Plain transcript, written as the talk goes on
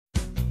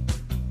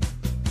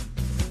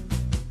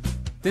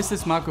This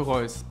is Marco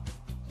Reus.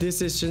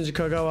 This is Shinji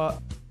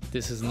Kagawa.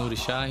 This is Nuri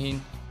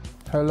Sahin.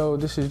 Hello,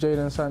 this is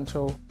Jadon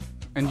Sancho.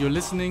 And you're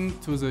listening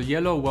to the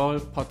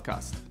Yellowwallpod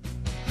podcast.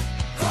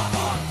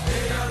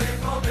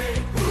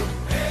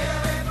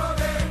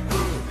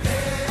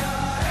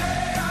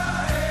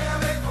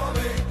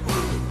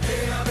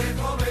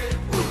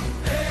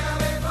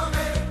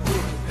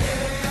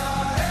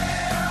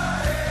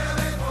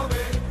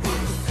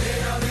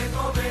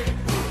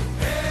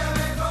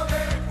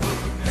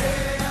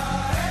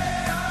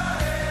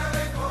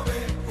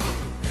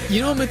 You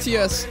know,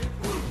 Matthias,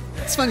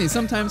 it's funny.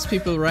 Sometimes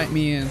people write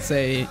me and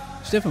say,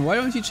 Stefan, why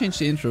don't you change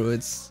the intro?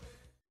 It's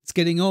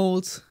getting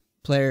old.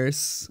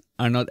 Players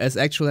are not as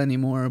actual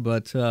anymore.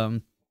 But I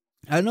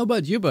don't know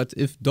about you, but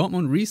if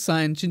Dortmund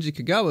re-sign Shinji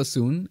Kagawa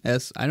soon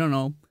as, I don't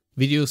know,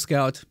 video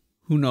scout,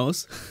 who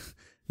knows,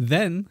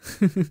 then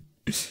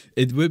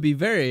it will be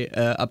very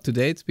up to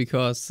date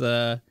because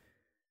Shinji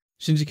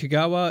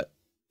Kagawa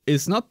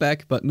is not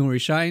back, but Nuri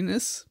Sahin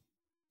is,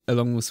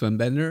 along with Sahin and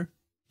Bender.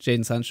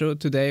 Jadon Sancho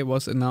today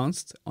was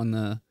announced on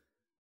a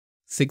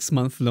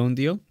 6-month loan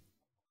deal.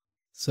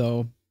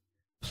 So,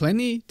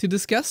 plenty to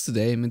discuss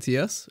today,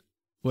 Matthias.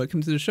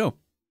 Welcome to the show.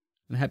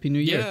 And Happy New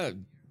Year.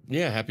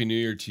 Yeah, Happy New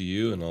Year to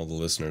you and all the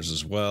listeners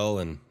as well.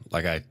 And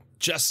like I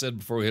just said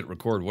before we hit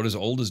record, what is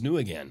old is new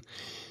again.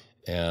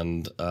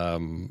 And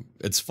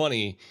it's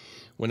funny,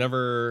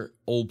 whenever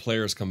old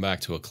players come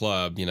back to a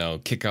club, you know,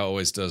 Kika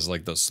always does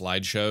like those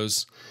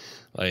slideshows.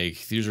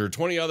 Like, these are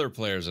 20 other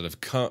players that have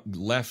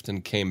left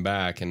and came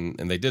back, and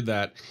they did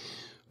that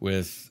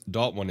with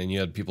Dortmund, and you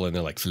had people in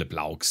there like Philipp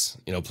Laux,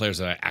 you know, players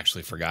that I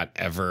actually forgot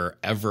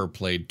ever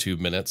played 2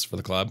 minutes for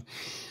the club.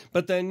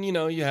 But then, you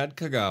know, you had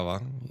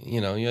Kagawa,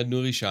 you know, you had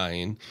Nuri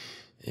Sahin,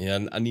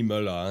 and Andi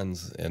Möller,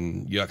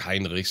 and Jörg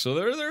Heinrich, so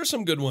there are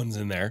some good ones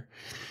in there.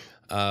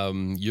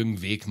 Jürgen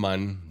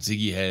Wegmann,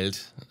 Sigi Held,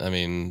 I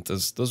mean,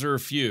 those are a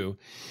few.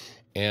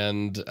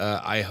 And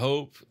I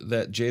hope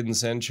that Jadon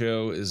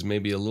Sancho is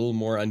maybe a little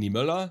more Andi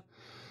Möller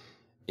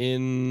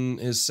in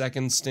his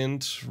second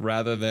stint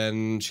rather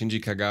than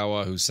Shinji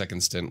Kagawa, whose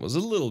second stint was a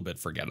little bit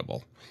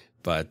forgettable.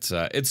 But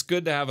it's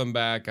good to have him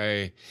back.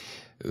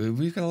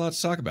 We've got a lot to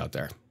talk about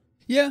there.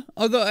 Yeah,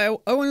 although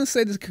I want to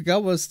say that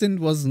Kagawa's stint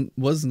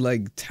wasn't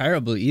like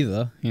terrible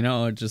either. You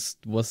know, it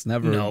just was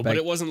never. No, back. but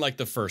it wasn't like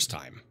the first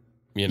time.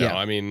 You know, yeah.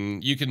 I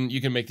mean, you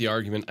can make the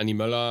argument Andi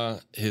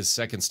Möller, his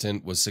second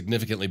stint was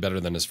significantly better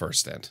than his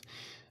first stint,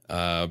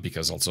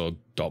 because also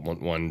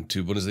Dortmund won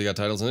 2 Bundesliga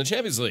titles in the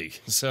Champions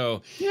League.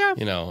 So, yeah.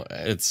 You know,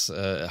 it's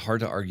hard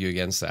to argue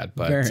against that.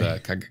 But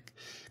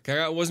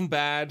Kagawa wasn't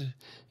bad.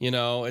 You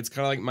know, it's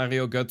kind of like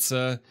Mario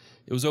Götze.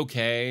 It was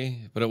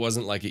okay, but it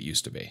wasn't like it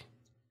used to be.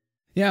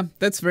 Yeah,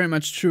 that's very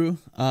much true.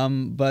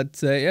 But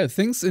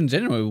things in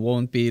general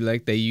won't be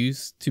like they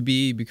used to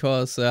be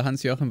because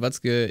Hans-Joachim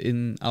Watzke,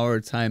 in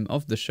our time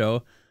of the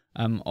show,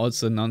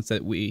 also announced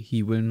that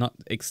he will not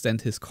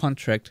extend his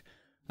contract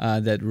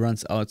that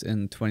runs out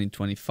in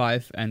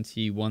 2025, and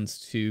he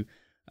wants to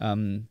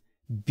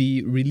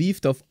be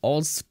relieved of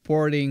all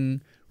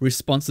sporting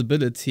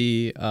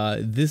responsibility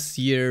this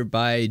year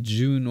by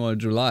June or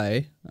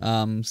July.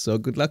 So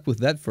good luck with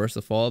that, first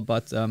of all.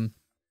 But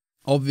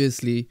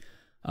obviously,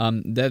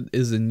 that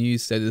is a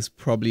news that is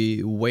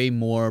probably way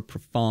more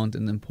profound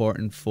and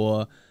important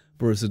for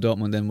Borussia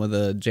Dortmund than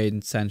whether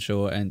Jadon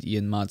Sancho and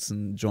Ian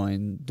Maatsen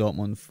join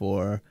Dortmund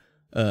for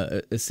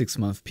a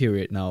 6-month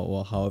period now,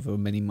 or however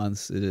many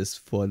months it is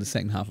for the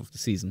second half of the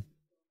season.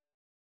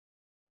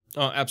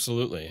 Oh,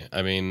 absolutely.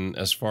 I mean,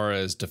 as far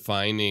as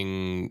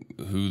defining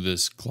who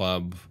this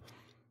club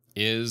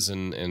is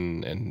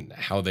and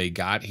how they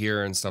got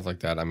here and stuff like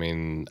that, I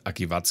mean,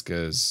 Aki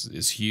Watzke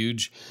is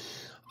huge.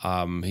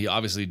 He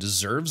obviously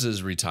deserves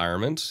his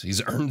retirement.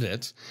 He's earned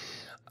it.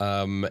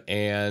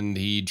 And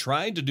he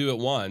tried to do it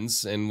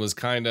once and was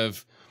kind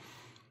of,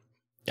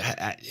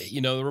 you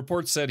know, the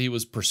report said he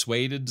was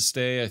persuaded to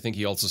stay. I think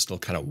he also still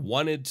kind of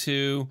wanted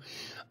to.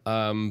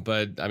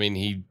 But, I mean,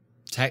 he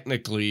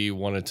technically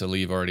wanted to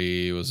leave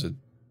already, was it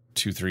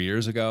 2-3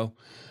 years ago?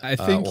 I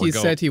think he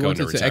said he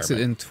wanted to exit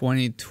in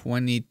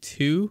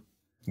 2022.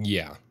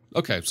 Yeah.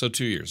 Okay, so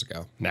 2 years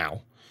ago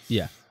now.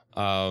 Yeah.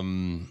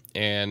 And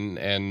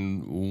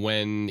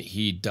when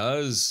he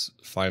does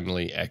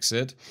finally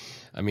exit,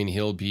 I mean,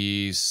 he'll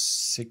be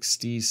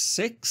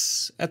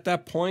 66 at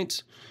that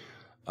point.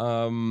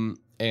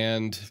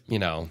 And, you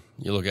know,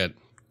 you look at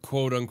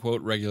quote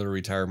unquote regular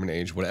retirement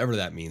age, whatever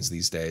that means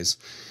these days,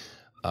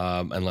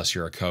 unless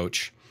you're a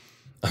coach,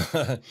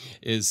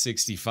 is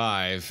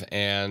 65.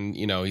 And,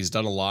 you know, he's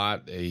done a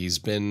lot. He's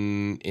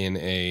been in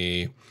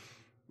a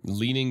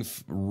leading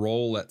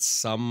role at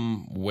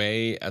some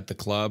way at the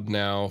club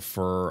now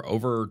for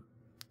over,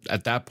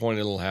 at that point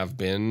it'll have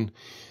been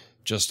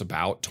just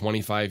about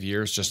 25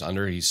 years, just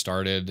under. He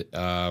started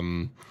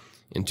in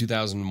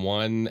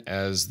 2001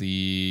 as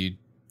the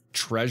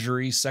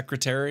treasury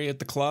secretary at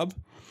the club,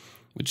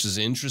 which is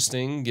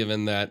interesting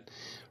given that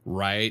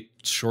right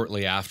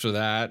shortly after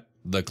that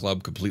the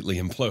club completely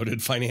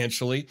imploded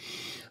financially.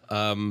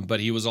 but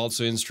he was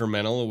also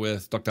instrumental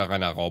with Dr.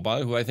 Rainer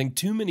Raubal, who I think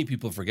too many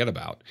people forget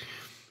about,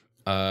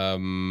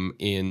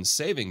 in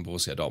saving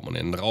Borussia Dortmund.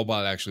 And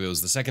Raubal actually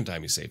was the second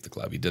time he saved the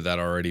club. He did that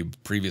already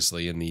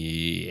previously in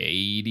the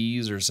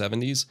 80s or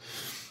 70s.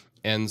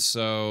 And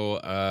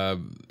so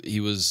he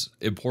was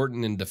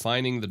important in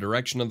defining the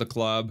direction of the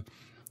club.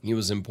 He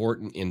was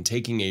important in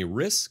taking a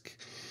risk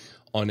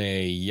on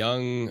a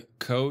young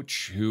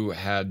coach who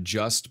had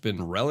just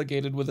been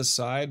relegated with a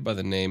side by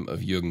the name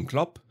of Jürgen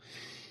Klopp.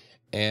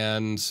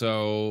 And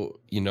so,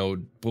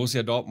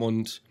 Borussia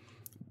Dortmund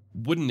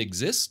wouldn't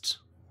exist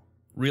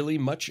really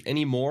much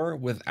anymore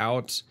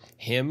without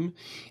him,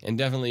 and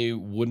definitely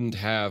wouldn't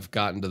have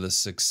gotten to the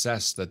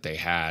success that they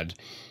had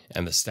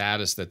and the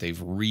status that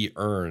they've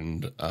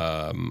re-earned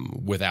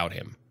without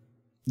him.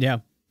 Yeah,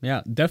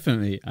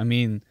 definitely. I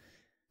mean,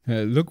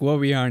 look where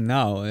we are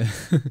now,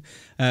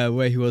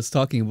 where he was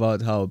talking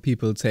about how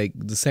people take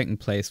the second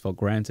place for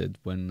granted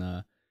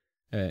when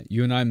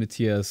you and I,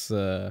 Matthias,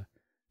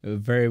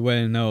 very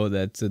well know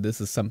that this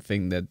is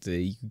something that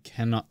you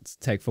cannot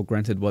take for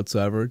granted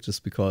whatsoever,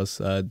 just because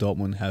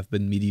Dortmund have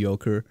been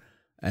mediocre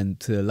and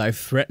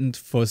life-threatened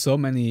for so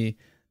many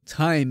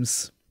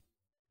times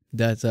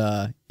that,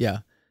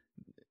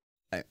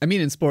 I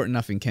mean, in sport,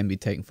 nothing can be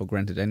taken for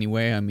granted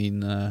anyway. I mean,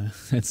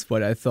 that's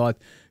what I thought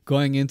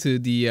going into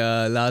the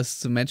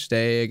last match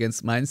day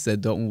against Mainz,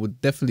 that Dortmund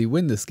would definitely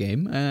win this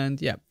game. And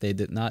yeah, they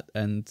did not.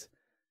 And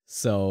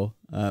so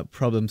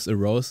problems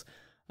arose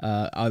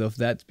out of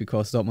that,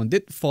 because Dortmund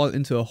did fall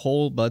into a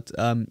hole. But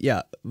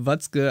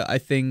Watzke, I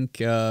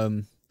think,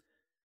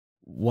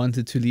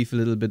 wanted to leave a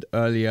little bit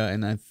earlier.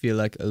 And I feel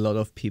like a lot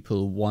of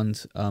people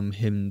wanted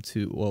him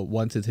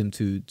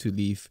to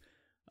leave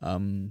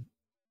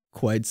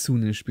quite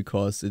soonish,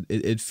 because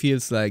it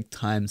feels like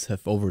times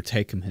have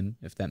overtaken him,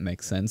 if that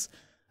makes sense.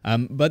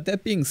 But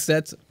that being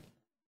said,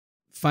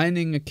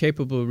 finding a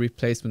capable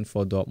replacement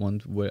for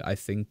Dortmund will, I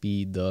think,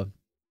 be the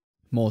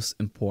most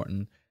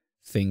important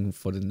thing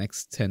for the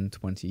next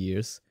 10-20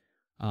 years,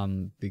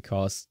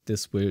 because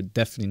this will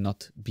definitely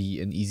not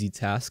be an easy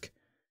task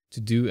to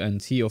do.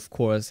 And he, of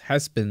course,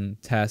 has been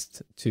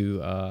tasked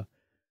to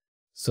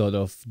sort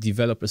of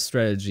develop a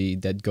strategy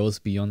that goes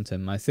beyond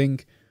him. I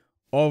think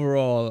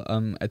overall,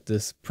 at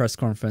this press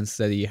conference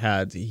that he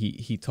had,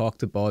 he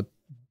talked about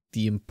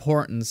the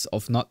importance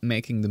of not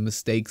making the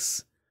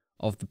mistakes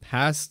of the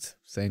past,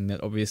 saying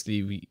that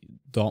obviously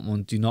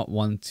Dortmund do not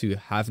want to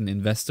have an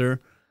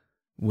investor,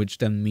 which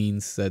then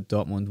means that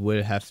Dortmund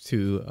will have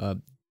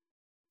to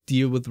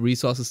deal with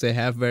resources they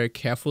have very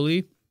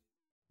carefully.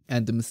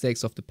 And the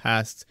mistakes of the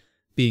past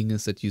being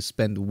is that you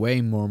spend way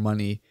more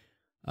money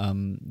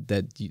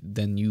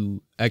than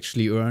you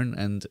actually earn,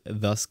 and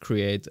thus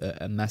create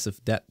a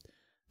massive debt.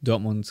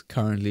 Dortmund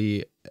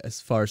currently, as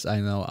far as I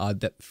know, are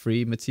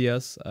debt-free,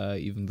 Matthias,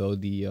 even though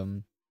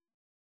the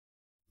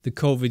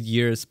COVID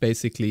years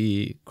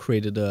basically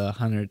created a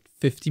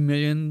 150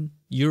 million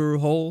euro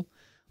hole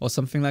or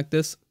something like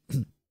this.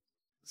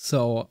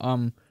 So,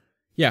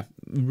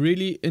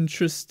 really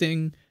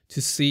interesting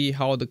to see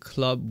how the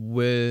club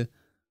will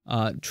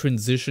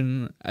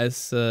transition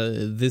as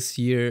this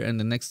year and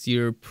the next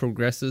year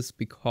progresses,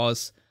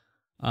 because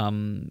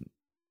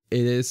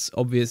it is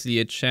obviously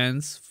a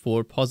chance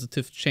for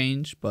positive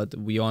change, but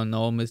we all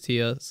know,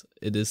 Matthias,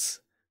 it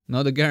is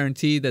not a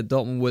guarantee that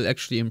Dortmund will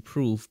actually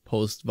improve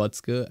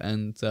post-Watzke,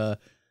 and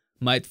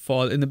might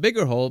fall in a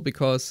bigger hole,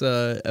 because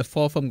a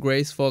fall from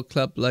grace for a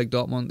club like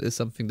Dortmund is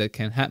something that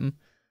can happen.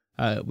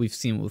 We've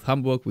seen it with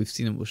Hamburg, we've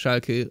seen it with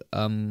Schalke,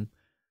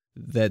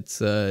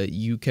 that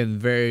you can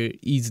very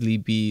easily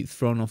be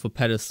thrown off a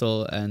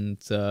pedestal, and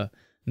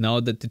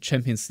now that the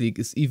Champions League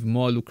is even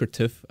more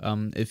lucrative,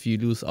 if you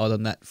lose out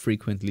on that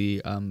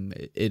frequently,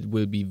 it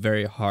will be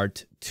very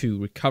hard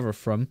to recover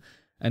from.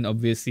 And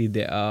obviously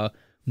there are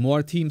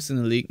more teams in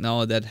the league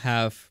now that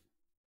have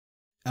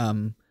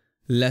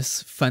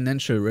less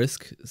financial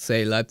risk,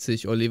 say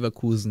Leipzig or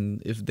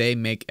Leverkusen. If they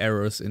make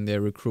errors in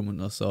their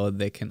recruitment or so,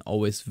 they can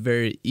always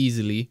very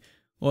easily,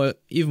 or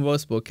even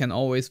Wolfsburg can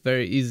always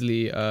very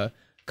easily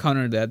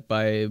counter that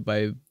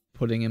by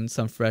putting in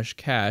some fresh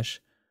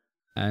cash.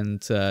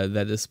 And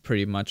that is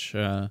pretty much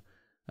a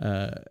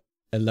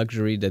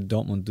luxury that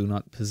Dortmund do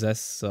not possess.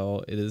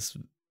 So it is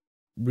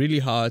really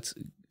hard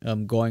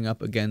going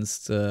up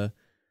against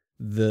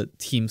the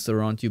teams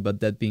around you.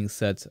 But that being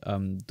said,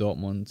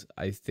 Dortmund,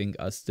 I think,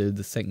 are still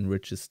the second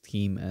richest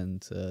team.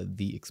 And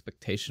the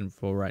expectation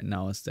for right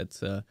now is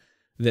that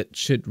that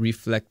should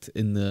reflect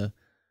in the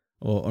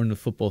on the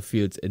football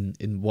field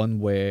in one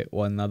way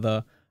or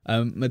another,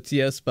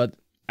 Matthias. But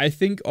I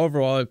think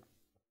overall,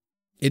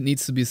 it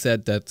needs to be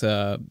said that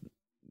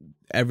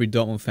every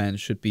Dortmund fan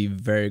should be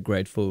very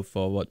grateful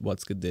for what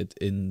Watzke did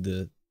in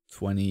the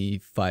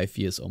 25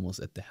 years almost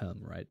at the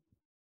helm, right?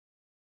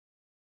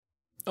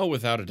 Oh,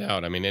 without a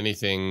doubt. I mean,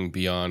 anything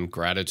beyond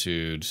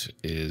gratitude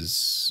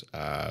is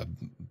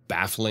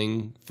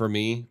baffling for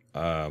me.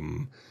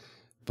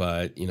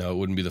 But, it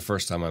wouldn't be the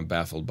first time I'm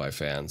baffled by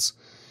fans.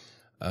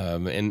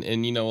 And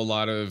a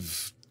lot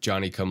of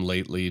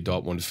Johnny-come-lately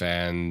Dortmund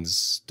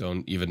fans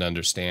don't even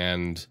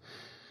understand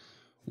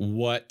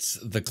what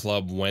the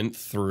club went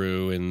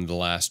through in the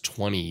last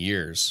 20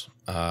 years,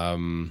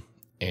 and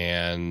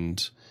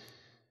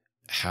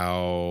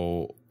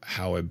how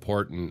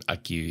important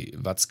Aki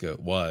Watzke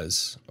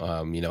was.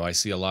 I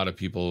see a lot of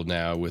people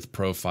now with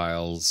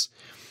profiles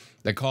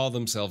that call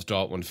themselves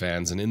Dortmund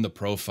fans, and in the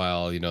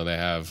profile, they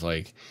have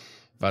like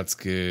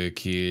Watzke,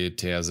 Kiel,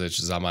 Terzic,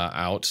 Sammer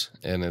out,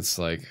 and it's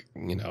like,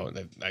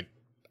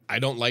 I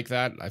don't like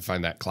that. I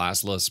find that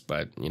classless,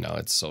 but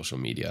it's social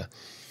media.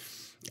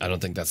 I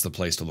don't think that's the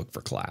place to look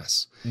for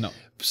class. No.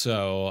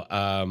 So,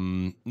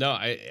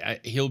 no,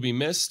 he'll be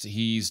missed.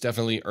 He's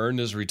definitely earned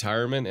his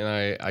retirement,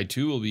 and I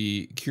too will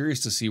be curious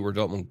to see where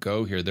Dortmund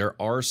go here. There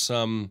are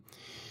some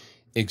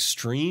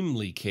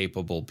extremely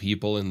capable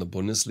people in the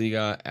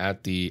Bundesliga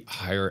at the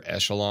higher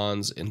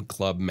echelons in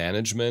club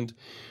management.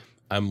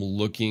 I'm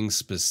looking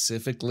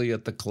specifically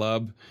at the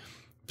club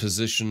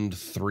positioned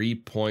 3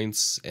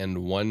 points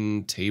and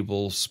 1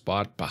 table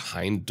spot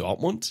behind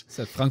Dortmund. Is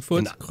that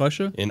Frankfurt?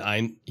 Krösche? In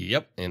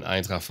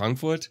Eintracht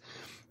Frankfurt.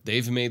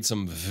 They've made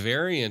some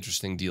very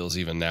interesting deals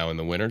even now in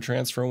the winter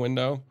transfer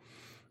window.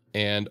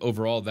 And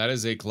overall, that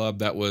is a club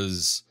that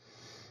was,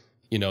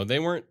 they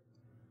weren't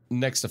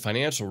next to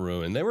financial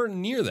ruin. They were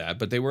near that,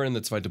 but they were in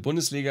the Zweite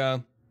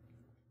Bundesliga,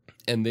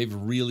 and they've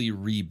really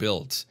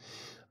rebuilt.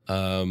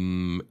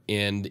 And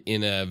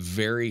in a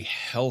very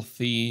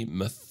healthy,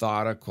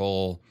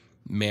 methodical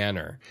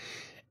manner.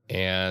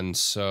 And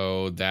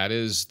so that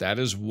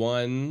is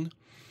one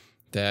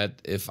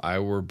that if I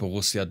were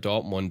Borussia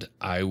Dortmund,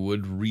 I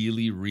would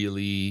really,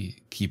 really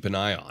keep an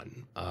eye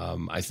on.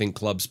 I think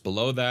clubs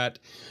below that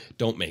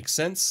don't make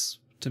sense,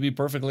 to be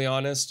perfectly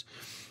honest.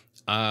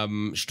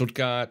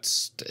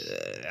 Stuttgart,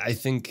 I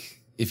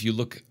think if you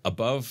look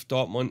above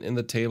Dortmund in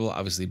the table,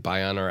 obviously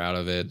Bayern are out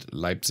of it.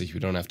 Leipzig, we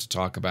don't have to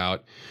talk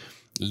about.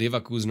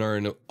 Leverkusen are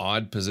in an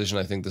odd position.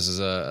 I think this is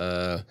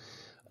a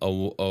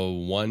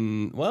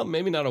one, well,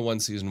 maybe not a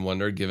one-season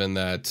wonder, given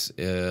that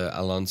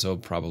Alonso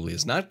probably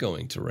is not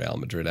going to Real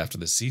Madrid after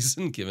the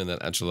season, given that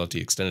Ancelotti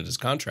extended his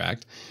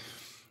contract.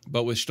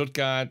 But with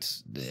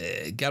Stuttgart,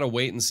 got to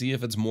wait and see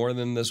if it's more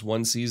than this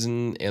one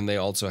season, and they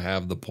also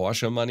have the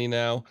Porsche money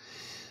now.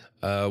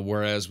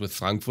 Whereas with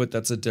Frankfurt,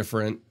 that's a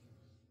different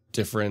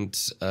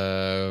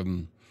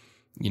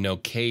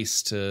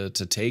case to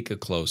take a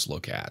close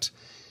look at.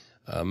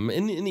 And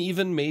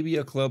even maybe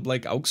a club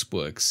like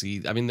Augsburg.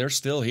 They're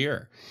still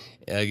here,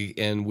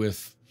 and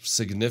with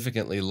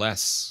significantly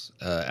less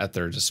at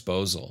their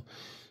disposal.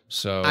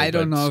 So I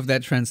don't know if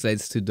that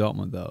translates to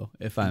Dortmund, though.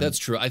 That's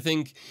true. I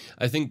think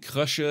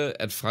Krösche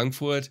at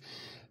Frankfurt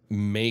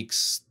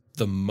makes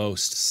the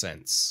most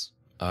sense.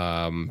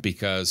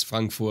 Because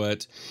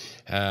Frankfurt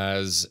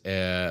has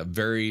a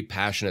very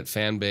passionate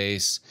fan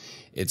base.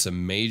 It's a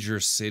major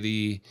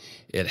city.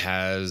 It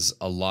has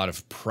a lot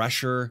of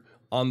pressure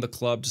on the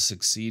club to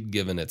succeed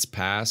given its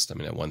past.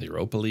 It won the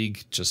Europa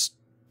League just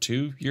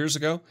 2 years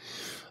ago.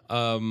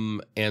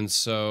 And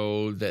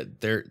so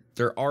that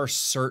there are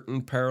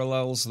certain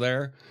parallels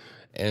there.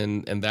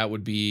 And that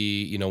would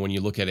be, when you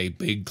look at a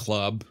big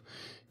club,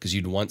 because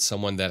you'd want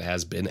someone that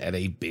has been at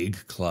a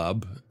big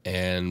club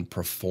and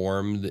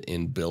performed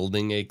in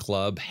building a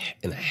club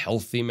in a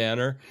healthy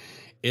manner.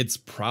 It's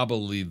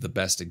probably the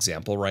best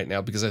example right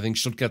now, because I think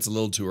Stuttgart's a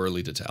little too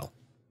early to tell.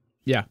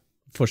 Yeah,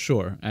 for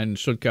sure. And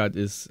Stuttgart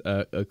is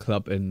a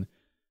club in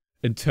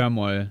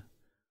turmoil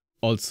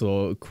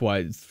also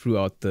quite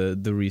throughout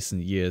the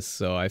recent years.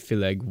 So I feel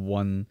like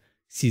one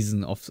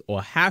season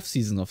or half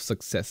season of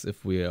success,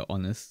 if we're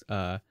honest,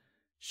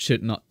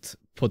 should not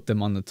put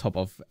them on the top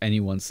of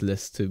anyone's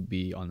list, to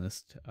be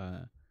honest,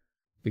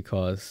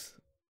 because,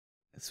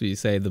 as we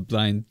say, the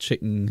blind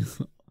chicken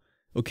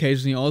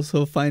occasionally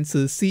also finds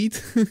a seed.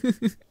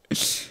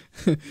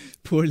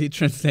 Poorly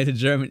translated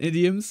German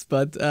idioms,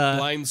 but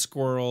blind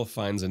squirrel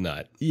finds a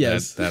nut.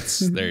 Yes, that's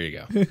there you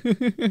go.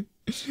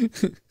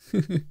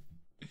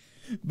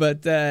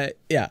 But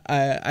yeah,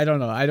 I don't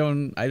know. I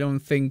don't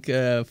think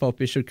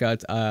VfB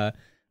Stuttgart are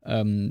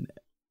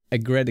a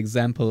great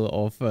example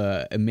of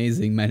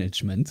amazing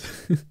management.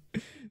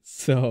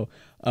 So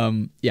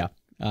yeah,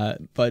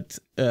 but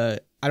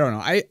I don't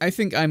know. I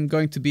think I'm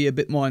going to be a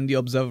bit more in the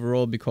observer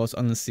role, because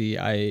honestly,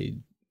 I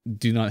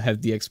do not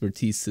have the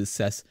expertise to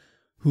assess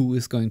who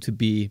is going to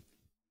be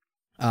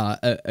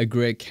a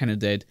great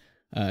candidate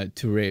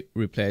to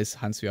replace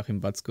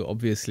Hans-Joachim Watzke.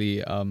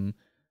 Obviously,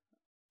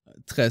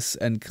 Tress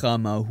and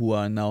Kramer, who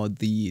are now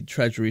the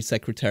Treasury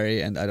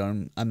Secretary, and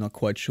I'm not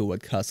quite sure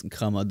what Carsten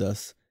Kramer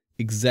does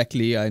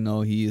exactly. I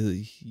know he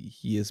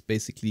is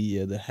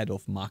basically the head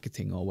of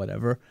marketing or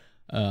whatever,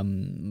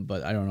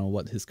 but I don't know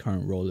what his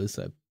current role is.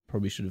 I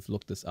probably should have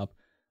looked this up.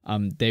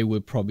 They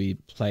will probably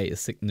play a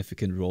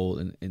significant role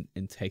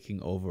in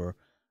taking over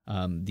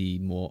the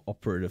more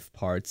operative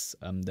parts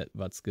that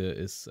Watzke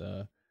is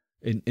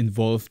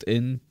involved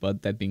in.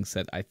 But that being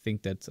said, I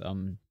think that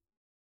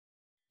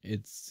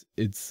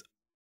it's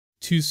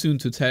too soon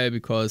to tell,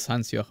 because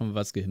Hans-Joachim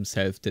Watzke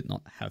himself did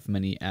not have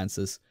many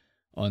answers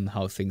on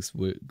how things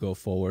will go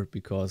forward,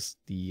 because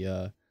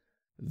the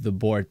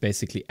board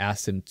basically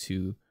asked him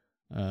to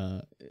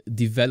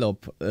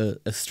develop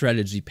a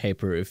strategy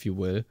paper, if you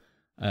will,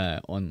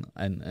 on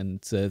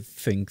and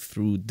think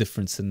through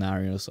different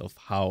scenarios of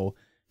how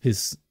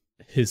his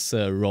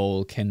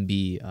role can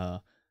be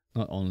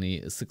not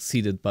only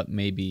succeeded but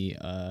maybe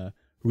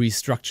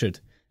restructured,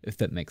 if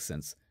that makes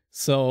sense.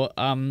 So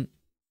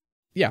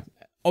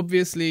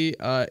obviously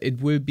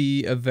it will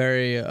be a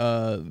very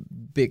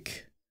big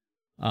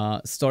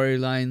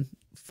storyline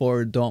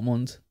for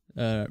Dortmund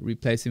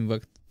replacing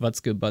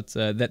Watzke, but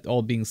that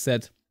all being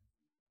said,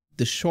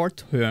 the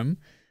short term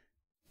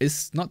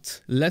is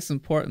not less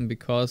important,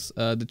 because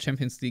the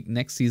Champions League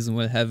next season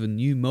will have a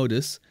new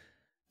modus,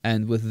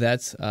 and with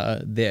that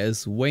there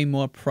is way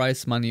more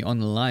prize money on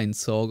the line.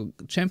 So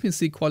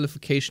Champions League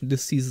qualification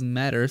this season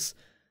matters,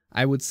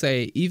 I would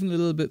say, even a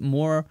little bit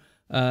more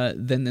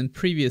than in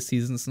previous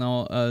seasons.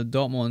 Now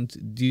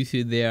Dortmund, due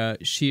to their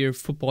sheer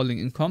footballing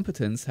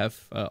incompetence,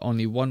 have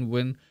only one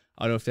win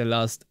out of their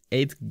last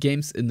 8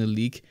 games in the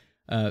league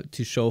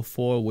to show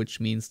for, which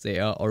means they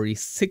are already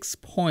 6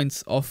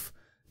 points off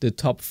the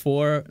top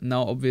 4.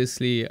 Now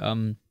obviously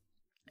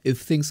if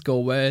things go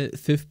well,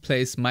 5th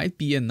place might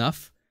be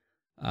enough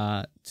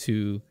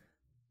to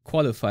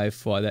qualify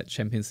for that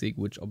Champions League,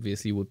 which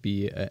obviously would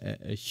be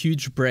a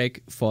huge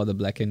break for the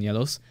Black and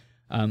Yellows.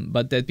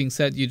 But that being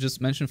said, you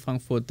just mentioned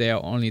Frankfurt. They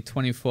are only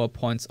 24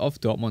 points off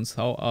Dortmund.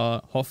 So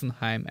are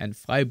Hoffenheim and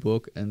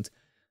Freiburg. And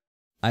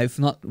I've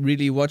not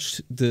really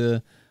watched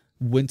the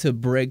winter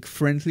break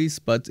friendlies,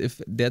 but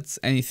if that's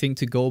anything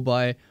to go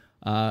by,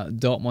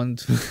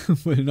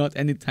 Dortmund will not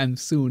anytime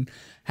soon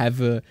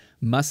have a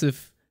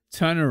massive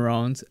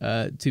turnaround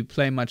to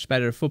play much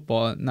better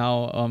football.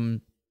 Now,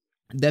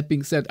 that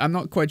being said, I'm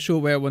not quite sure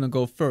where I want to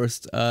go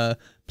first.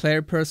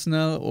 Player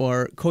personnel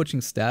or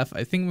coaching staff?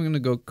 I think we're going to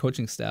go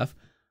coaching staff.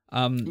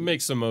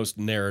 Makes the most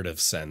narrative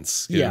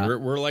sense. Yeah.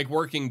 We're like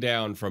working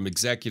down from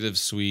executive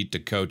suite to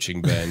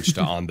coaching bench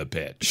to on the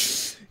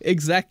pitch.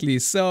 Exactly.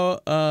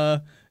 So,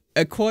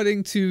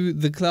 according to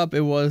the club,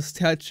 it was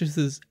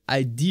Terzic'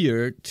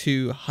 idea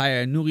to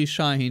hire Nuri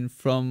Sahin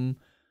from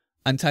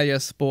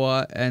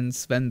Antalyaspor and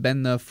Sven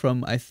Bender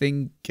from, I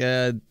think,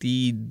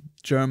 the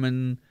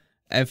German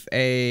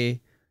FA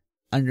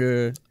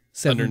under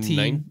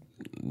 17.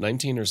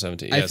 19 or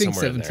 17. I think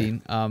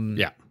 17.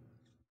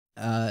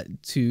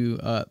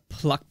 To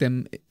plug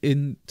them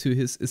into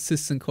his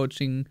assistant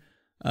coaching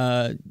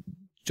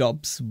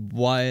jobs,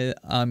 while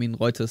Armin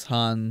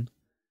Reutersahn,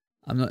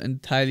 I'm not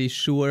entirely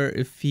sure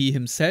if he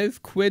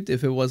himself quit,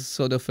 if it was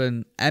sort of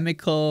an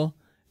amicable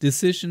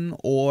decision,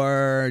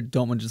 or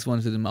Dortmund just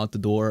wanted him out the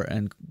door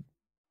and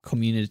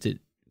communicated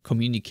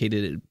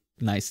it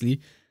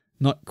nicely.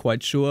 Not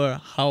quite sure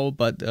how,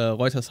 but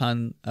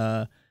Reutersahn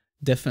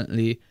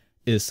definitely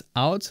is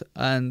out.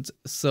 And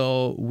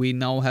so we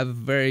now have a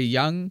very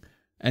young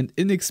and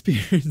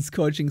inexperienced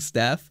coaching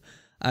staff.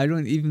 I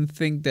don't even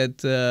think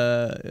that...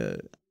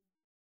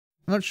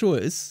 I'm not sure.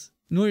 Is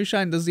Nuri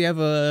Sahin, does he have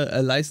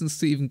a license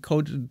to even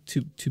coach,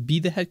 to be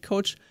the head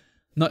coach?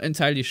 Not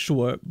entirely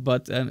sure,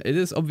 but it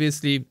is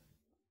obviously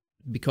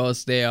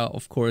because they are,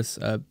 of course,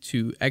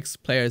 2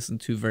 ex-players and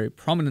 2 very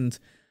prominent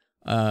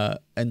and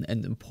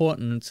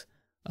important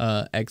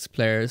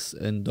ex-players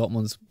in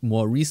Dortmund's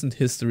more recent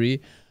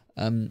history.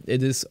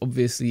 It is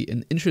obviously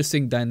an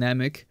interesting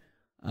dynamic.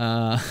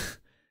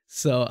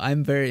 So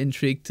I'm very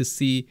intrigued to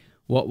see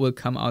what will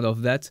come out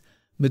of that.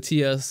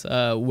 Matthias,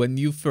 when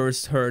you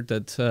first heard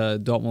that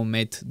Dortmund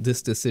made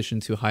this decision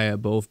to hire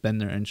both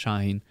Bender and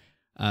Sahin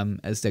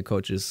as their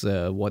coaches,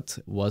 what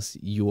was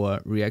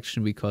your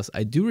reaction? Because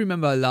I do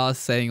remember Lars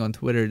saying on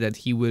Twitter that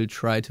he will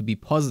try to be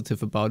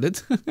positive about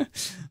it,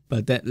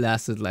 but that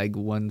lasted like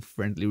one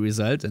friendly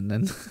result, and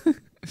then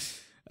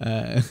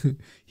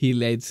he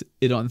laid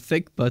it on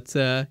thick. But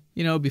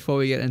before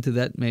we get into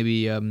that,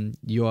 maybe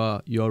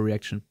your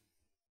reaction.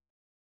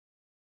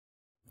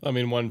 I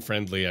mean, one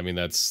friendly. I mean,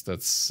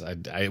 that's.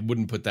 I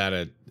wouldn't put that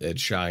at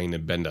Sahin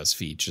and Bender's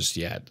feet just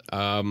yet.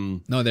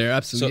 No, they're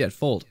absolutely at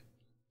fault.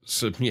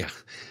 So yeah.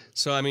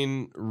 So I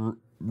mean,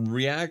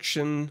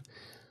 reaction.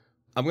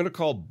 I'm gonna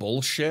call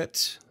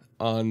bullshit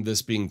on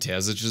this being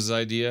Terzic's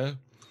idea,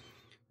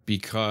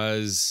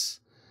 because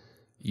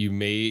you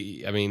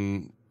may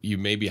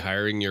be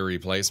hiring your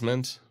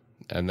replacement,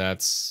 and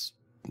that's,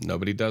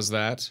 nobody does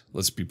that.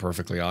 Let's be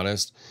perfectly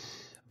honest.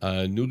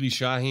 Nuri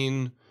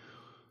Sahin,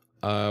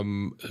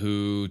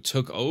 who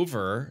took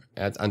over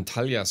at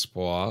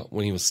Antalyaspor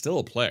when he was still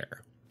a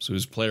player, so he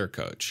was player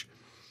coach,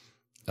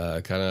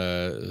 kind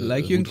of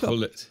like Jürgen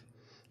Klopp,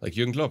 like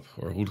Jürgen Klopp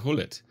or Ruud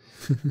Gullit,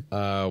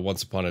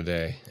 once upon a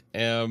day.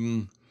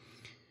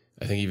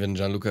 I think even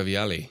Gianluca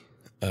Vialli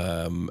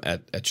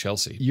at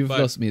Chelsea. You've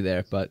lost me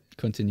there, but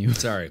continue.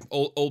 Sorry,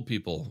 old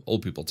people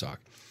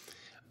talk.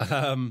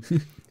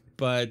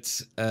 But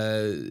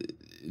Nuri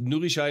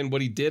Sahin,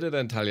 what he did at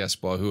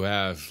Antalyaspor, who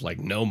have like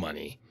no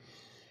money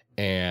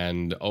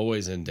and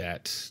always in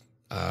debt,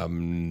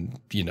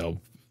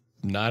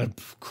 not a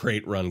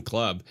great run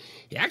club.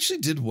 He actually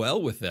did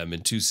well with them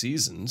in 2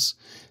 seasons,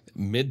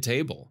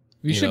 mid-table.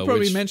 We should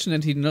probably mention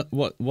that he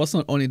was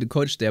not only the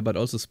coach there, but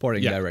also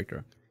sporting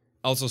director.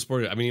 Also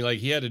sporting. I mean,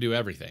 he had to do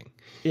everything.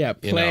 Yeah,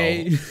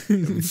 play,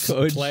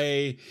 coach.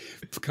 Play,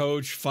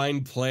 coach,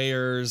 find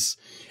players.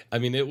 I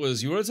mean, you want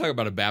to talk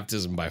about a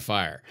baptism by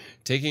fire.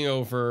 Taking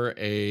over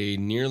a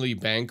nearly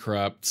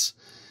bankrupt,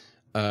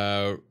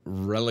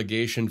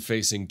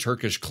 relegation-facing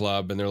Turkish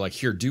club, and they're like,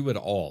 here, do it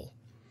all.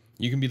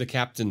 You can be the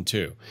captain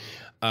too.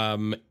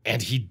 And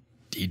he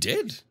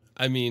did.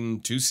 I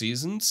mean, 2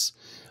 seasons,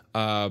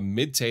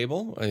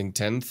 mid-table, I think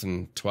 10th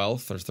and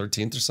 12th or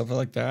 13th or something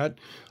like that.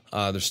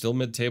 They're still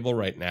mid-table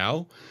right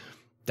now.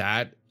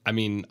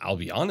 I'll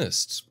be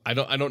honest. I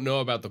don't know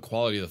about the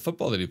quality of the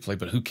football that he played,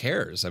 but who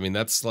cares? I mean,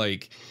 that's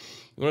like,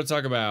 you want to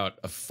talk about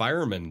a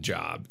fireman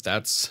job.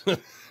 That's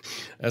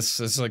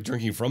like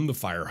drinking from the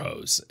fire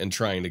hose and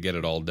trying to get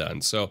it all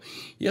done. So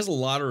he has a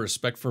lot of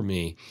respect for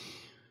me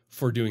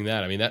for doing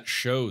that. I mean, that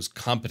shows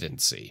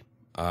competency,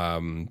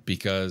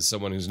 because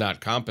someone who's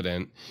not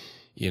competent,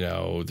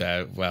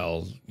 that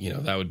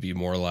would be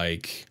more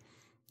like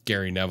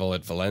Gary Neville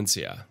at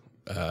Valencia.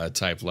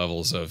 Type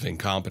levels of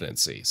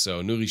incompetency.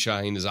 So Nuri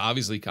Sahin is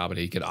obviously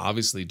competent. He can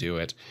obviously do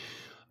it.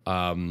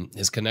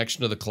 His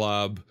connection to the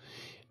club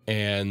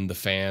and the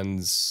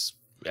fans,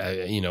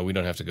 we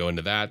don't have to go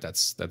into that.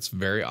 That's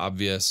very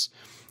obvious.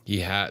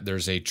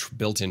 There's a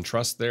built-in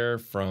trust there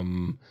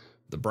from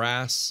the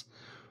brass,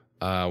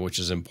 which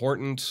is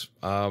important.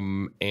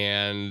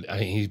 And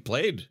he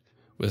played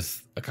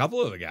with a couple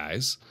of the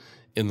guys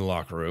in the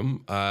locker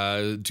room,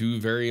 2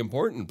 very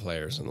important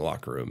players in the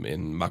locker room,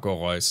 in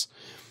Marco Reus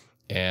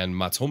and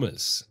Mats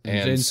Hummels,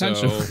 and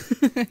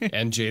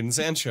Jadon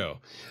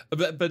Sancho,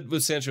 but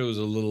with Sancho it was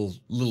a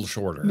little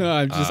shorter. No,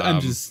 I'm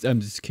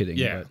just kidding.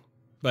 Yeah,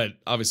 but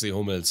obviously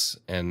Hummels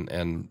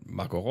and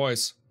Marco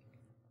Reus,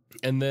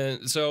 and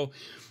then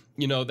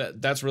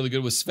that's really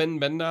good with Sven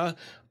Bender.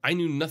 I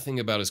knew nothing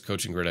about his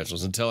coaching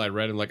credentials until I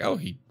read him. Like, oh,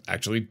 he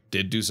actually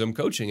did do some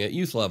coaching at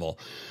youth level.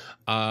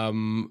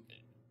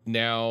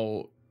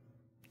 Now,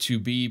 to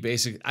be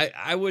basic,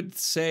 I would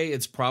say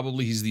it's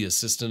probably he's the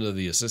assistant of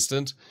the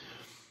assistant.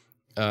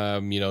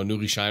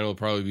 Nuri Sahin will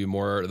probably be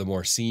the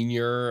more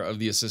senior of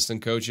the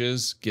assistant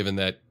coaches, given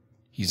that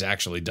he's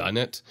actually done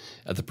it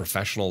at the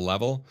professional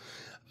level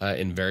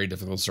in very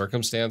difficult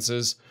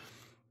circumstances.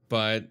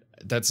 But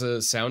that's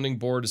a sounding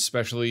board,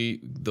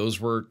 especially those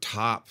were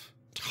top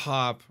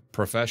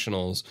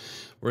professionals,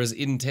 whereas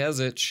Edin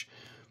Terzic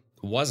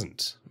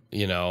wasn't.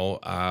 He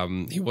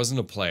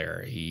wasn't a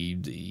player.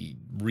 He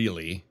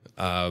really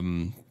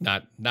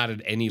not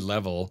at any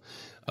level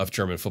of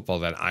German football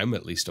that I'm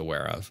at least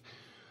aware of.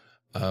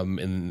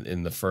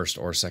 In the first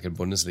or second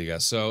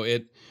Bundesliga. So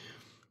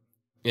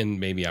and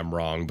maybe I'm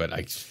wrong, but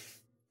I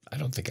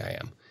don't think I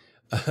am.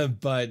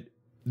 But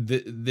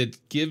that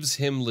gives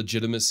him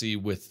legitimacy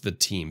with the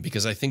team,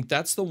 because I think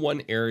that's the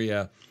one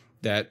area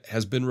that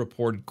has been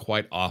reported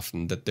quite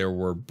often, that there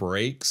were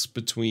breaks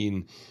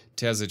between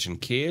Terzic and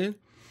Kehl,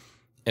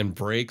 and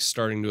breaks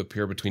starting to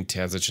appear between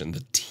Terzic and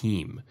the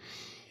team.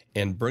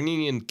 And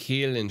bringing in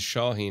Kehl and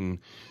Sahin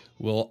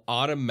will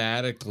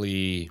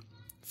automatically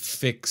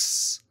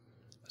fix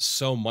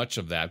so much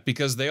of that,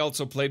 because they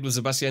also played with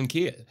Sebastian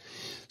Kehl.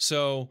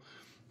 So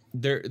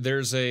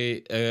there's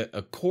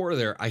a core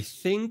there. I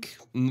think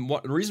the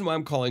reason why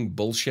I'm calling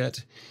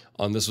bullshit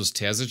on this was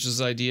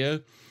Terzic's idea.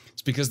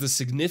 It's because this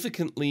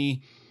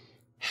significantly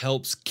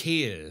helps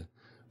Kehl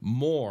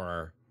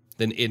more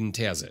than Edin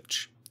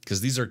Terzic,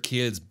 because these are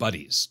Kehl's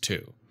buddies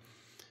too.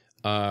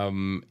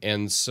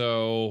 And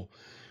so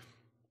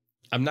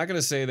I'm not going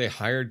to say they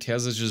hired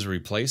Terzic's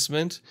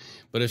replacement,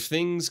 but if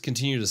things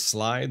continue to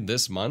slide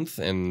this month,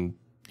 and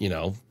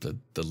the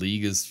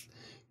league is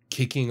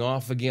kicking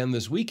off again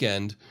this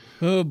weekend,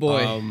 oh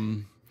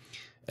boy,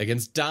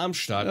 against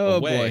Darmstadt,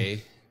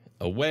 away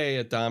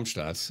at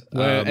Darmstadt.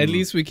 Well, at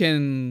least we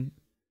can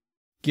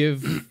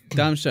give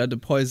Darmstadt the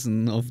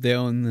poison of their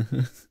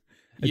own,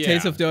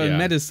 taste of their own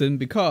medicine,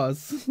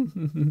 because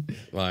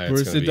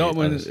Borussia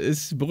Dortmund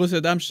is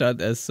Borussia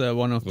Darmstadt, as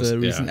one of the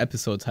recent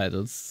episode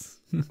titles.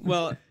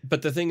 Well,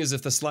 but the thing is,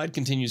 if the slide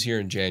continues here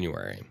in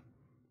January,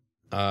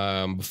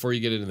 before you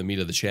get into the meat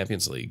of the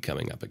Champions League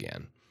coming up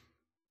again,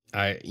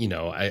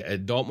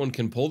 Dortmund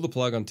can pull the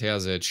plug on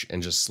Terzic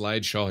and just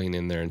slide Sahin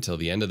in there until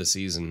the end of the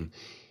season,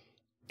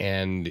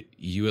 and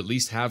you at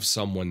least have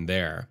someone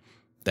there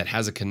that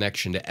has a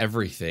connection to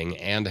everything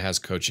and has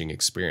coaching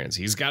experience.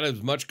 He's got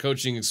as much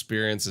coaching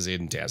experience as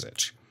Edin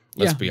Terzic.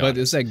 Let's be honest.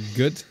 But is that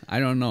good? I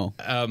don't know.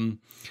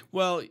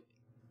 Well,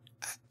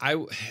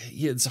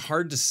 it's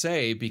hard to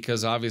say,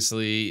 because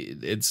obviously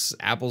it's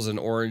apples and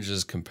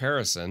oranges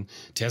comparison.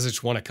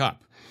 Terzic won a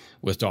cup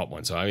with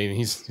Dortmund, so I mean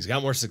he's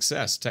got more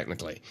success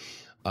technically,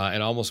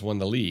 and almost won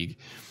the league.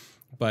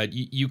 But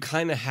you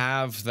kind of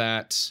have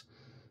that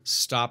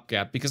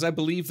stopgap, because I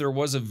believe there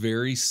was a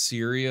very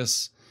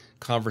serious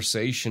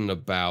conversation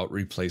about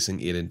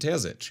replacing Edin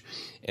Terzic,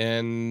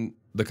 and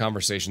the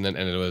conversation then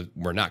ended with,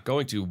 we're not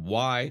going to.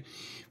 Why?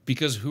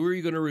 Because who are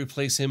you going to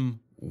replace him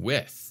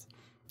with?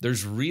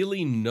 there's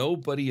really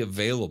nobody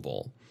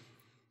available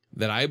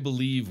that I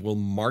believe will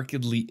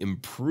markedly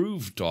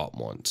improve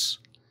Dortmund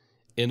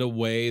in a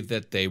way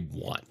that they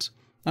want.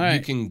 All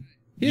right.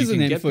 Here's a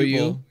name for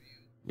you.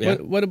 Yeah.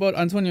 What about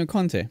Antonio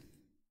Conte?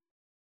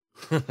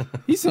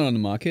 He's not on the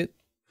market.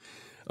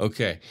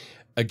 Okay.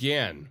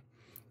 Again,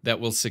 that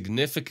will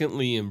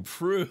significantly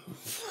improve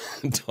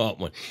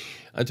Dortmund.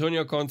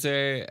 Antonio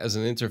Conte, as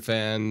an Inter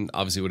fan,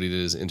 obviously what he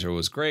did as Inter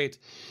was great.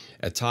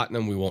 At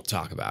Tottenham, we won't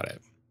talk about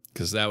it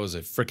because that was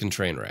a freaking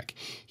train wreck.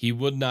 He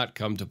would not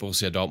come to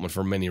Borussia Dortmund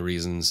for many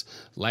reasons.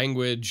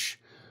 Language,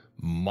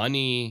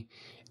 money,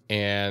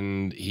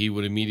 and he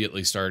would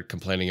immediately start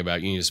complaining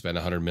about you need to spend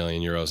 100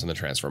 million euros in the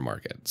transfer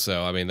market.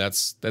 So, I mean,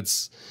 that's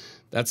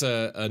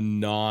a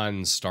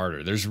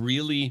non-starter. There's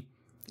really,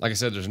 like I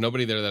said, there's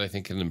nobody there that I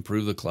think can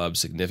improve the club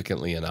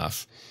significantly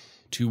enough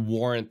to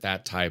warrant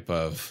that type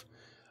of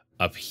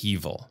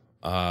upheaval.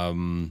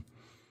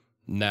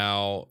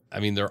 Now, I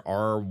mean, there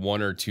are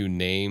one or two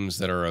names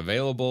that are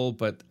available,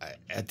 but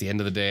at the end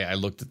of the day, I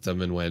looked at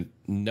them and went,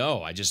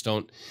 no, I just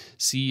don't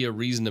see a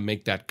reason to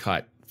make that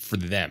cut for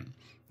them.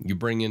 You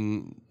bring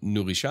in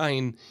Nuri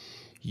Sahin,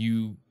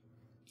 you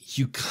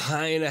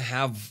kind of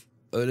have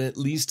at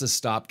least a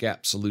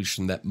stopgap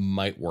solution that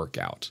might work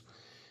out.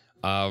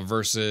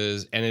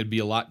 Versus, and it'd be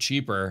a lot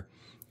cheaper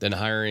than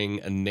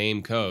hiring a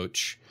name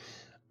coach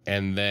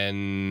and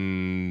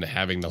then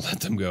having to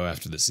let them go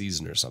after the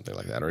season or something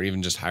like that, or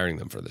even just hiring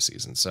them for the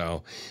season.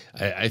 So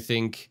I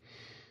think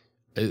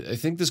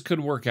this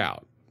could work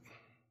out.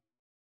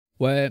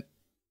 Well,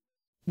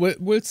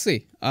 we'll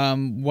see.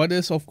 What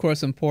is, of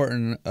course,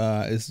 important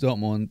is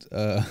Dortmund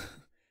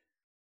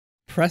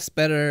press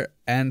better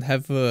and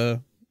have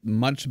a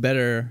much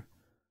better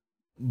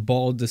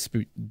ball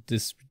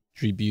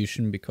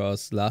distribution,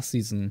 because last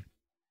season,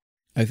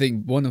 I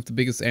think one of the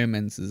biggest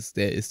ailments is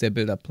their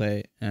build-up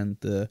play and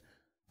the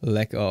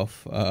lack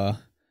of a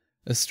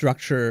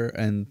structure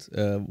and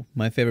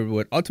my favorite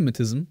word,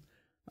 automatism,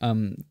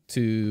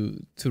 to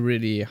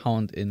really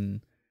hound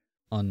in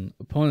on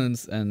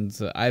opponents. And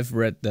I've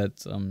read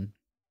that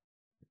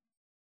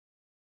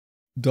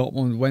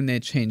Dortmund, when they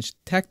changed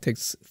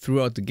tactics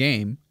throughout the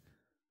game,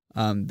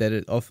 that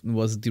it often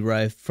was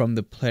derived from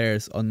the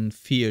players on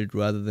field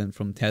rather than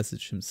from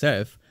Terzic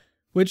himself,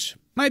 which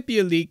might be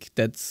a leak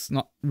that's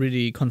not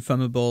really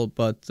confirmable,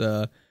 but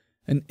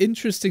an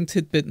interesting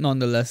tidbit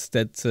nonetheless,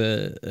 that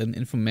an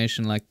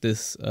information like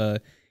this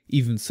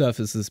even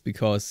surfaces,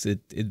 because it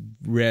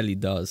rarely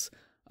does.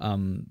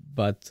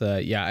 But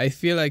I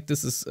feel like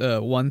this is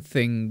one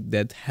thing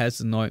that has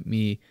annoyed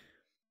me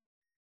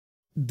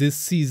this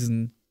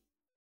season.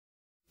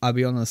 I'll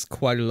be honest,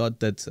 quite a lot,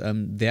 that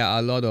there are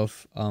a lot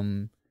of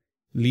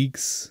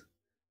leaks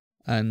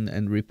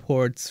and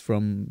reports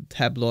from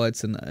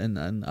tabloids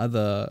and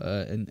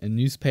other and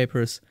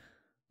newspapers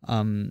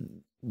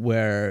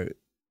where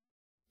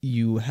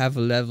you have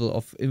a level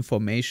of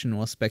information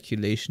or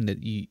speculation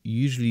that you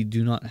usually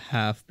do not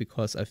have,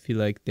 because I feel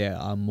like there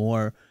are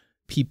more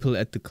people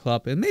at the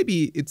club, and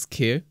maybe it's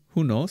Keir,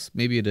 who knows,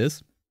 maybe it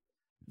is,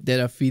 that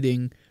are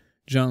feeding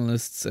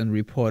journalists and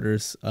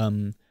reporters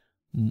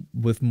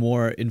with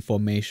more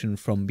information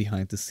from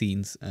behind the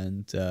scenes.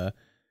 And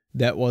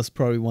that was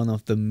probably one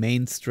of the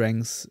main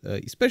strengths,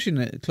 especially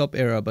in the club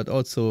era, but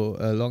also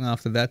long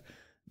after that,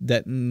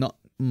 that not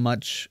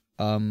much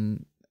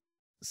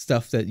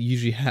stuff that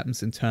usually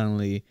happens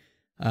internally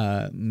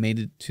made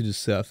it to the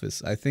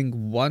surface. I think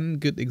one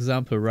good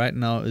example right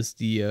now is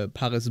the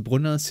Paris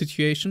Brunner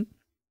situation,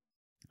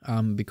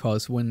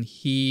 because when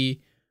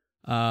he,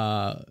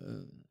 I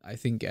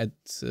think at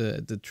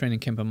the training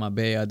camp in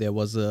Marbella, there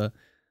was a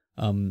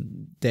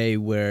day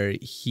where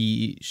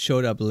he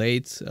showed up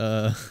late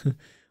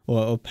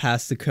or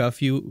past the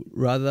curfew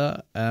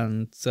rather,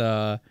 and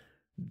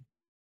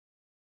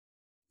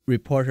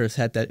reporters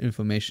had that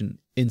information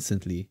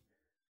instantly.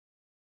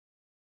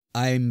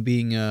 I'm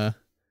being a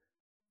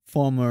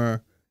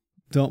former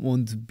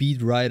Dortmund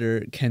beat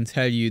writer, can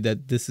tell you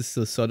that this is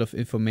the sort of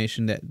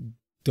information that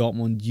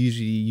Dortmund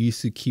usually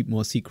used to keep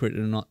more secret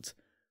and not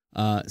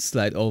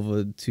slide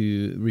over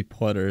to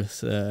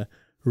reporters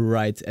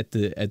right at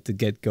the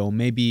get-go.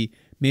 Maybe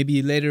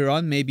later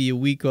on, maybe a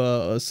week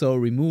or so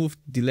removed,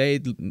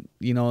 delayed,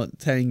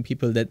 telling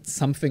people that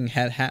something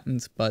had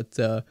happened, but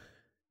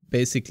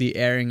basically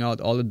airing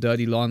out all the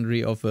dirty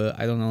laundry of a,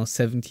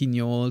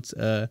 17-year-old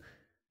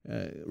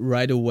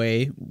right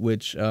away,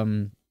 which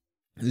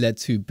led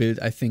to Bild,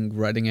 I think,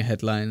 writing a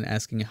headline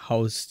asking,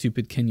 how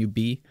stupid can you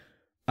be?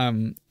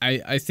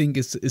 I think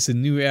it's a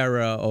new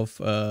era of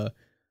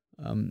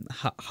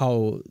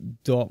how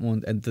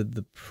Dortmund and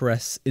the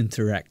press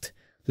interact,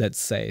 let's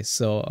say.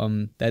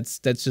 So that's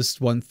just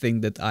one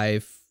thing that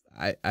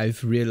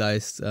I've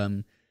realized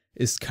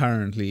is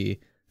currently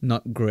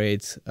not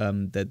great.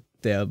 That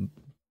there are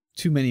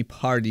too many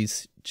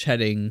parties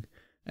chatting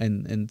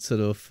and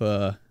sort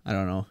of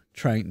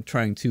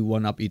trying to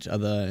one up each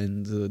other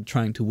and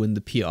trying to win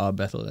the PR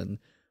battle and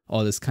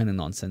all this kind of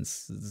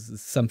nonsense. This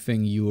is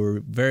something you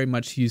were very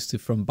much used to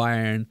from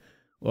Bayern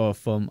or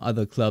from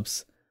other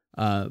clubs.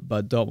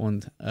 but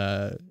Dortmund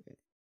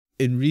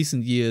in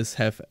recent years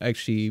have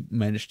actually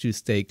managed to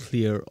stay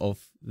clear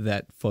of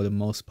that for the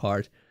most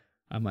part.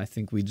 I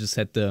think we just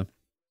had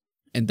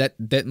and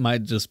that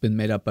might just been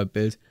made up by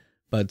Bild,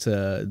 but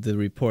the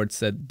report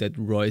said that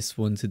Royce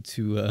wanted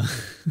to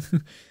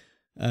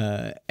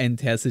end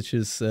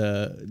Terzic's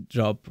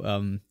job.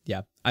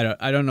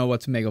 I don't know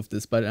what to make of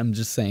this, but I'm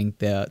just saying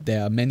there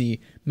are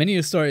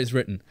many stories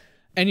written.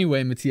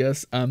 Anyway,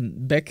 Matthias,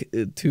 back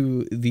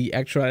to the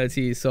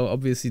actuality. So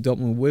obviously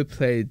Dortmund will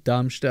play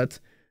Darmstadt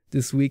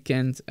this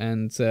weekend,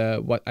 and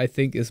what I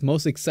think is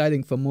most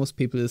exciting for most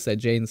people is that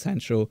Jadon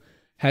Sancho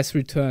has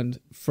returned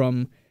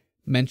from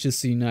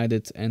Manchester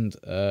United, and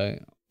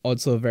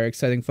also very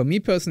exciting for me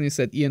personally is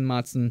that Ian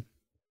Maatsen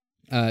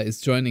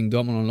is joining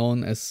Dortmund on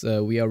loan. As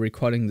we are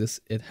recording this,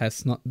 it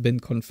has not been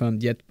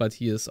confirmed yet, but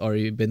he has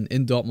already been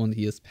in Dortmund.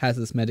 He has passed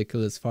his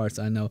medical as far as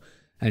I know,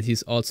 and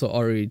he's also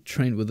already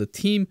trained with the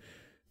team.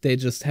 They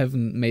just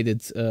haven't made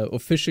it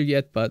official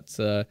yet, but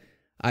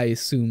I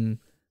assume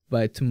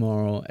by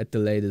tomorrow at the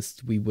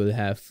latest we will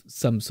have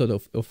some sort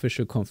of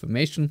official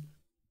confirmation.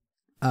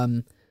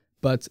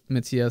 But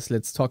Matthias,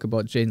 let's talk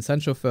about Jadon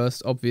Sancho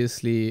first.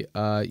 Obviously,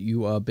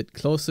 you are a bit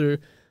closer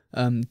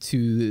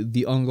to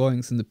the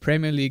ongoings in the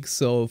Premier League.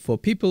 So for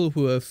people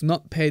who have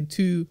not paid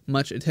too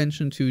much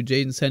attention to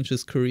Jadon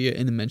Sancho's career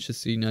in a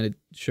Manchester United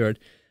shirt,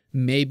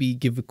 maybe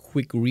give a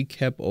quick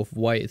recap of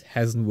why it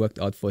hasn't worked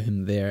out for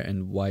him there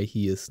and why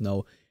he is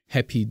now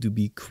happy to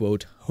be,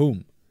 quote,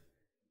 home.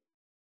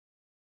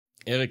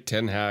 Erik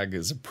ten Hag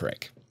is a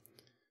prick.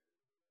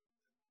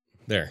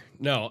 There.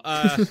 No.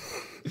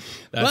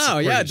 Wow,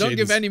 yeah, don't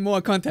give any more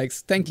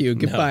context. Thank you.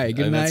 Goodbye. No,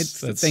 good night.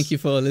 that's Thank you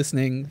for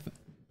listening.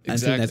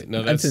 Exactly.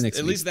 Until next at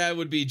week. least that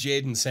would be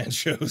Jadon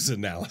Sancho's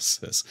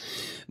analysis.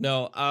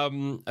 No, I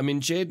mean,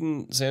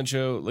 Jadon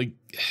Sancho, like,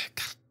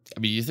 I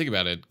mean, you think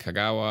about it,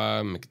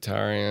 Kagawa,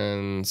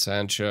 Mkhitaryan,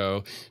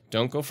 Sancho,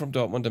 don't go from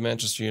Dortmund to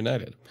Manchester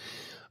United.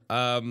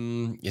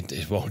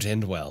 It won't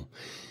end well.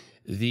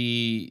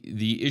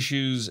 The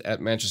issues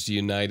at Manchester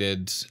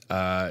United,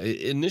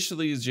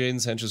 initially Jadon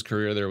Sancho's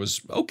career there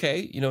was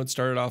okay. You know, it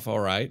started off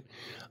all right.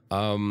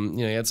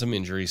 He had some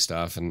injury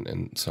stuff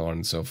and so on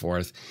and so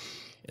forth.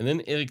 And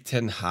then Erik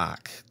ten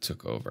Hag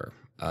took over.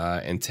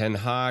 And ten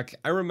Hag,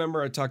 I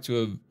remember I talked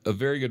to a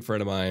very good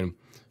friend of mine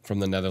from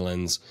the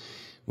Netherlands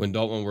when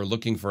Dortmund were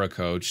looking for a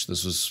coach.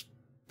 This was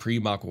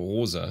pre-Marco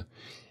Rose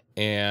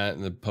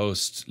and the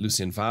post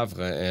Lucien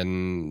Favre.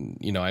 And,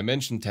 I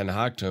mentioned ten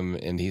Hag to him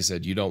and he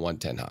said, you don't want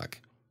ten Hag.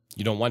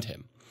 You don't want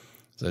him.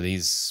 So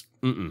he's,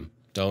 you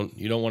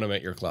don't want him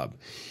at your club.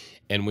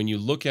 And when you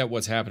look at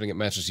what's happening at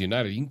Manchester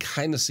United, you can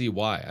kind of see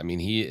why. I mean,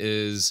 he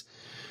is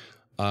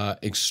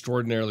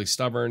extraordinarily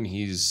stubborn.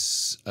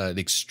 He's an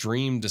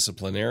extreme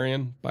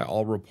disciplinarian by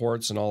all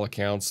reports and all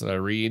accounts that I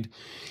read.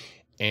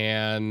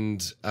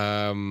 And,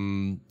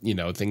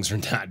 things are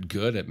not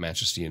good at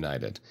Manchester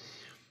United.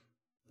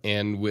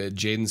 And with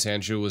Jadon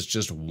Sancho was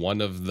just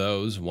one of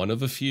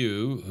a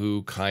few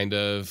who kind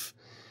of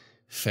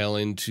fell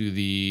into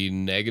the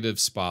negative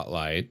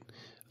spotlight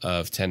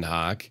of ten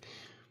Hag.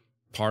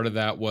 Part of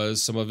that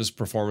was some of his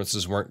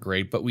performances weren't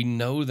great, but we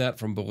know that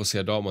from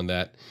Borussia Dortmund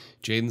that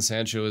Jadon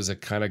Sancho is a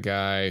kind of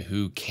guy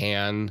who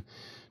can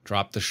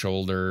drop the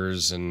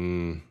shoulders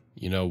and,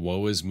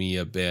 woe is me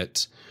a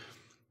bit,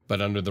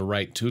 but under the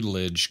right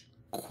tutelage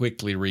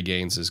quickly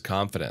regains his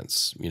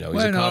confidence. He's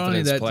a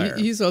confidence player.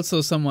 He's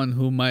also someone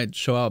who might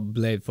show up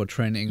late for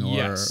training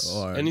or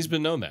and he's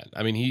been known that.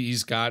 I mean,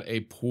 he's got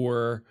a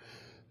poor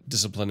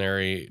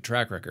disciplinary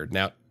track record.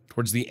 Now,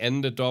 towards the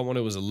end at Dortmund,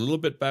 it was a little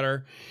bit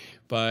better.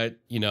 But,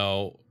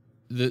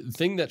 the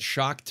thing that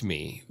shocked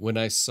me when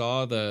I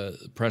saw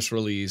the press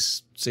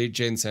release, say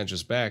Jadon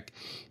Sancho's back,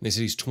 and they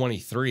said he's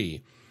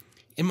 23,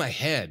 in my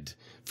head,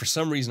 for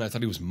some reason, I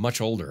thought he was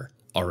much older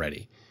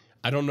already.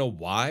 I don't know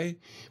why,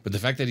 but the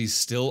fact that he's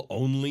still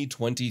only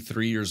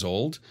 23 years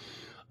old,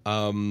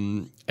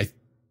 I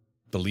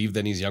believe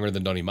that he's younger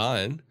than Donny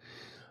Maatsen.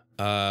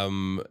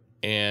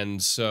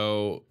 And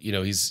so,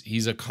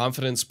 he's a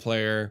confidence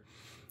player.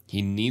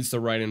 He needs the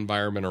right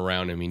environment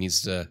around him. He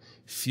needs to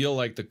feel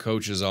like the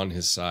coach is on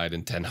his side,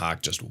 and ten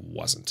Hag just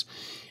wasn't.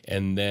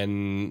 And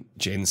then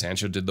Jadon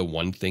Sancho did the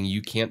one thing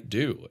you can't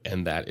do,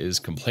 and that is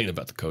complain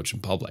about the coach in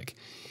public.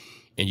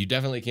 And you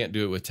definitely can't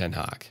do it with ten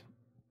Hag.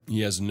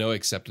 He has no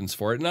acceptance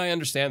for it, and I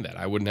understand that.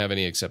 I wouldn't have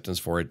any acceptance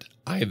for it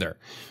either,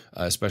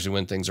 especially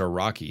when things are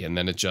rocky. And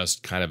then it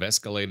just kind of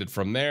escalated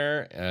from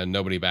there, and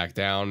nobody backed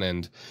down,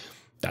 and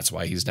that's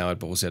why he's now at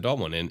Borussia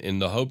Dortmund, in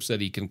the hopes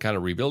that he can kind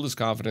of rebuild his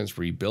confidence,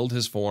 rebuild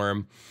his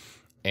form,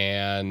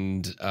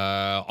 and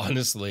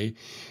honestly,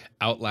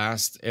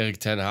 outlast Erik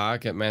ten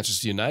Hag at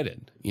Manchester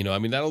United.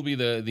 That'll be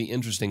the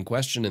interesting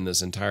question in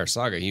this entire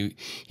saga.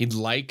 He'd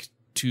like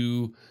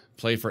to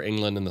play for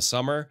England in the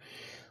summer.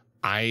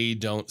 I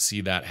don't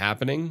see that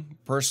happening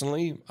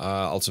personally.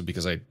 Also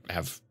because I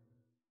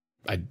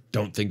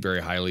don't think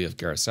very highly of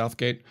Gareth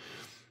Southgate.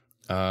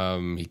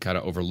 He kind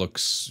of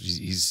overlooks.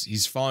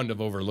 He's fond of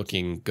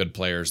overlooking good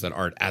players that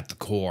aren't at the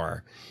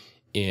core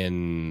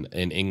in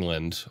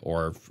England,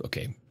 or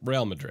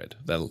Real Madrid.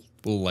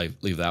 We'll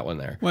leave that one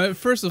there. Well,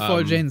 first of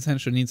all, Jadon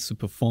Sancho needs to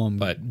perform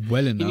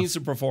well enough. He needs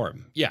to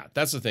perform. Yeah,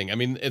 that's the thing. I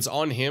mean, it's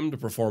on him to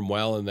perform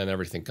well, and then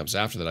everything comes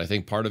after that. I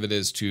think part of it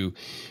is to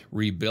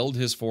rebuild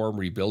his form,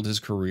 rebuild his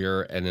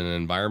career in an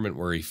environment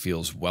where he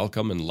feels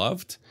welcome and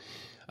loved.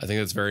 I think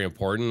that's very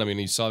important. I mean,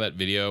 you saw that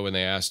video when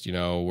they asked,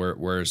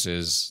 where's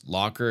his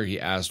locker? He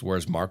asked,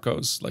 where's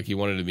Marcos? Like, he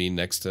wanted to be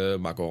next to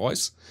Marco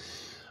Reus.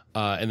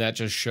 And that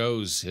just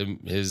shows him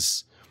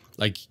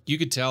you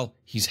could tell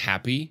he's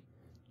happy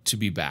to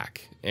be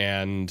back.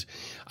 And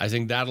I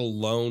think that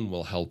alone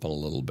will help him a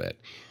little bit.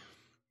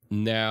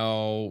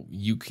 Now,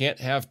 you can't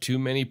have too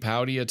many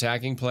pouty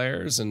attacking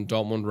players, and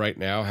Dortmund right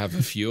now have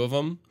a few of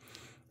them.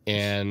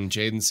 And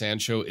Jadon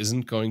Sancho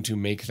isn't going to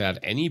make that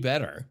any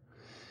better.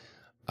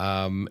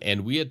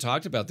 And we had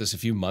talked about this a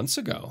few months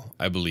ago,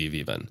 I believe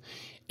even.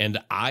 And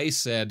I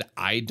said,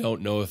 I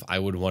don't know if I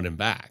would want him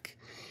back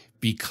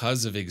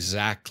because of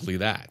exactly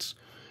that.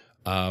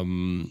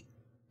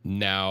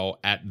 Now,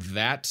 at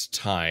that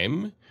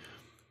time,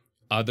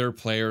 other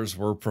players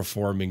were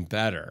performing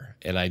better,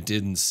 and I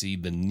didn't see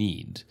the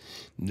need.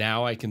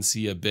 Now I can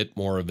see a bit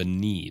more of a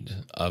need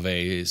of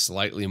a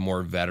slightly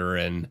more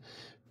veteran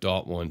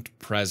Dortmund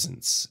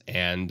presence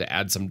and to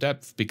add some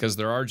depth, because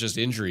there are just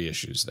injury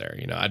issues there.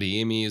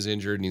 Adeyemi is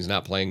injured and he's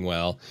not playing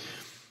well.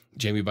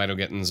 Jamie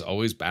Bynoe-Gittens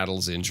always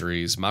battles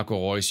injuries. Marco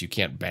Reus, you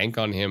can't bank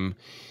on him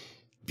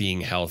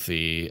being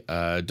healthy.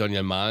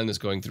 Donyell Malen is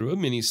going through a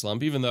mini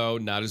slump, even though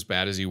not as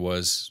bad as he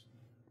was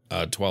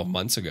 12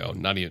 months ago.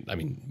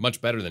 Much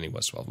better than he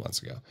was 12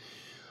 months ago.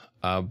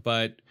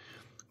 But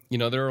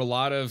there are a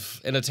lot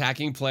of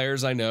attacking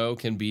players I know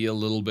can be a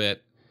little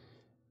bit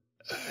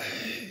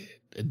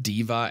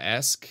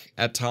diva-esque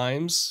at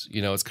times.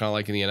 It's kind of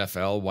like in the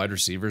NFL, wide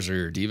receivers are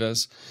your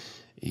divas.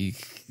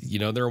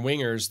 They're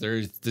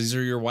wingers. These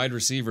are your wide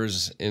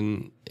receivers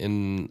in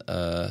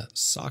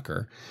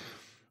soccer.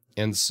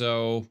 And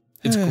so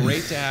it's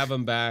great to have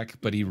him back,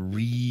 but he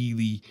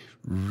really,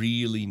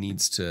 really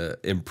needs to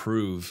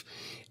improve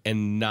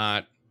and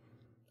not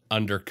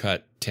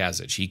undercut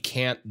Terzic. He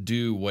can't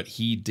do what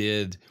he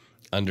did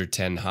under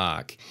Ten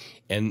Hag.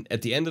 And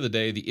at the end of the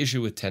day, the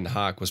issue with Ten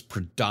Hag was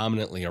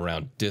predominantly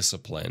around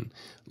discipline,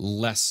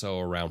 less so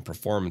around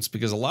performance.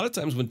 Because a lot of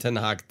times when Ten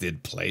Hag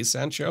did play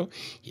Sancho,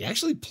 he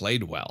actually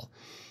played well.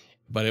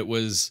 But it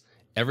was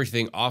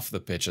everything off the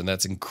pitch, and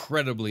that's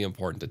incredibly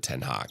important to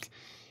Ten Hag.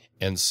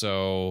 And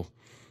so,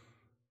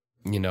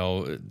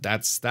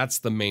 that's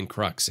the main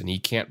crux, and he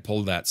can't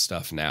pull that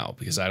stuff now,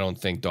 because I don't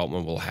think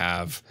Dortmund will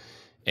have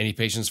any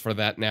patience for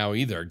that now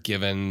either,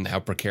 given how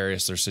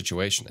precarious their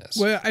situation is.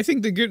 Well, I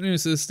think the good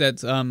news is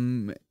that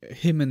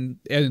him and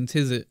Eden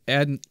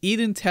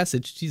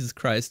Terzic, Jesus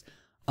Christ,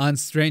 aren't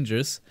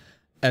strangers.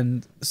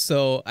 And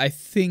so I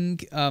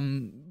think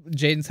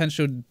Jadon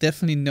Sancho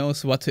definitely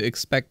knows what to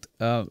expect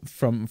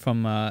from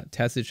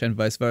Terzic and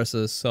vice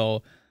versa.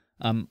 So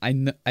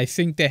I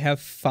think they have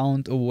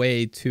found a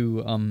way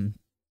to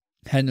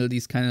handle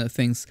these kind of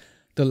things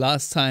the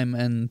last time,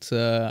 and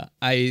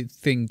I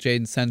think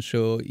Jadon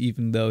Sancho,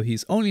 even though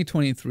he's only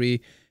 23,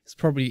 is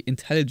probably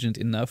intelligent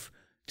enough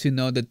to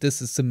know that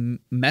this is a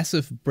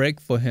massive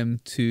break for him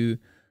to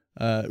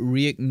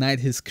reignite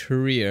his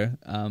career,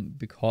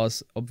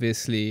 because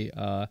obviously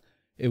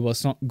it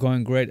was not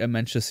going great at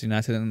Manchester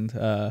United, and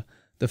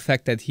the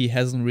fact that he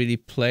hasn't really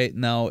played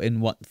now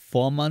in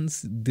 4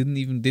 months,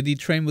 did he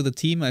train with the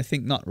team? I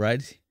think not,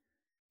 right?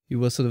 He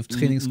was sort of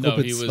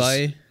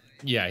Trainingsgruppe 2.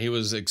 Yeah, he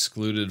was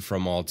excluded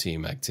from all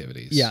team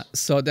activities. Yeah,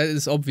 so that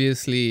is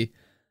obviously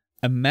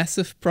a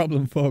massive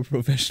problem for a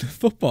professional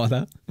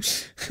footballer,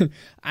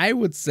 I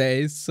would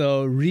say.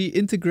 So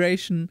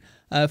reintegration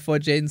for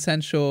Jadon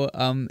Sancho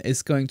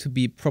is going to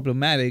be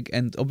problematic,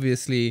 and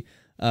obviously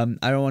I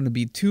don't want to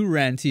be too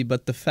ranty,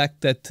 but the fact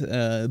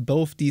that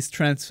both these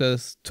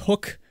transfers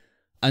took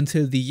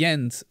until the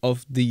end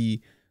of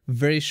the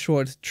very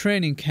short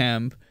training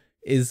camp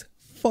is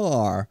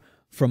far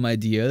from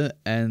ideal,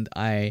 and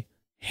I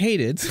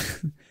hate it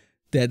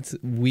that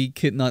we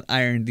could not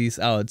iron these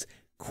out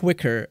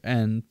quicker.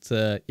 And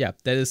that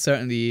is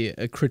certainly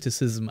a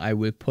criticism I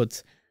will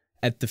put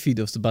at the feet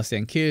of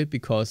Sebastian Kehl,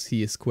 because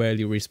he is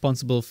squarely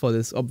responsible for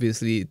this.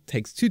 Obviously, it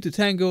takes two to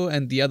tango,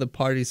 and the other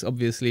parties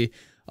obviously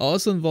are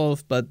also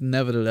involved, but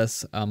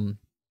nevertheless,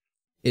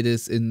 it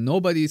is in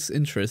nobody's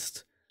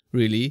interest,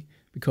 really,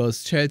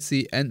 because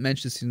Chelsea and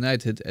Manchester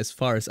United, as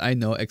far as I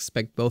know,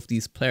 expect both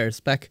these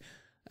players back.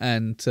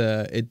 And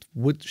it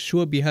would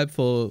sure be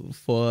helpful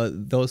for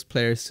those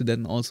players to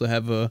then also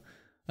have a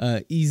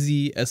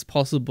easy as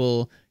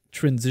possible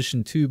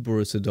transition to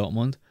Borussia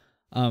Dortmund.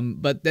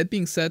 But that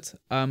being said,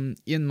 Ian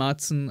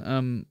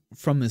Maatsen,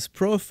 from his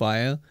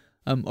profile,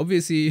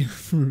 obviously,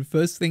 the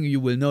first thing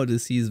you will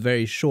notice, he's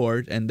very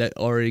short, and that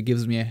already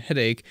gives me a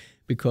headache,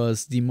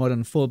 because the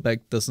modern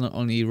fullback does not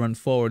only run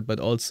forward, but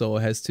also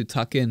has to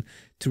tuck in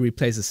to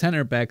replace a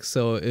center back.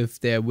 So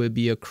if there will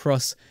be a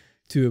cross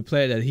to a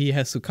player that he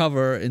has to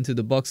cover into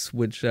the box,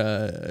 which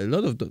a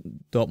lot of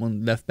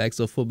Dortmund left backs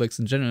or fullbacks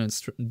in general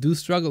do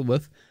struggle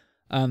with,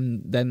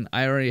 then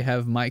I already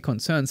have my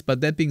concerns.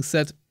 But that being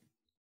said,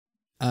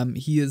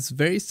 he is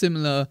very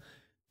similar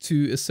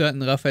to a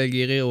certain Rafael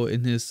Guerreiro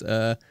in his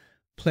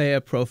player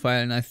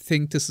profile, and I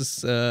think this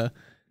is,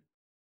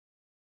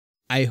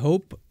 I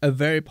hope, a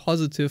very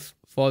positive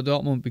for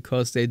Dortmund,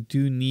 because they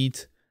do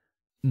need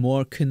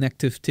more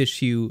connective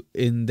tissue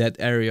in that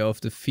area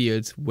of the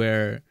field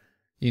where,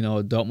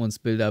 Dortmund's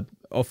build-up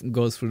often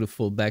goes through the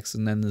full backs,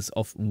 and then is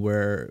often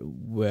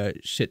where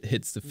shit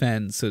hits the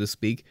fan, so to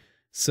speak.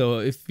 So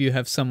if you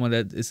have someone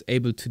that is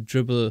able to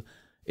dribble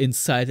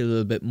inside a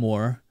little bit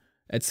more,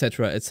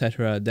 etc.,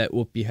 that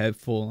would be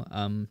helpful.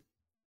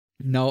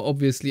 Now,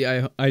 obviously,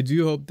 I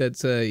do hope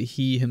that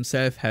he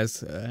himself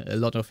has a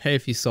lot of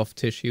healthy soft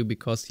tissue,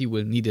 because he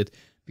will need it,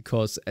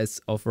 because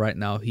as of right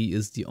now, he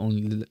is the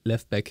only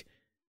left back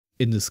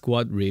in the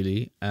squad,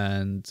 really,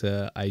 and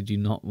I do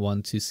not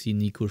want to see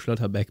Nico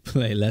Schlotterbeck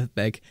play left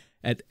back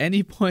at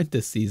any point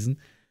this season.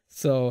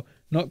 So,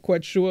 not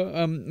quite sure,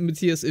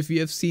 Matthias, if you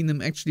have seen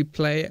him actually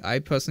play. I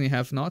personally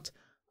have not,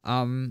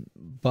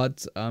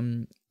 but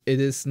it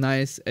is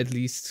nice at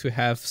least to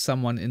have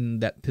someone in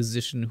that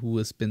position who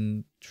has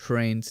been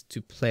trained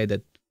to play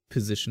that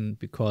position,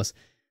 because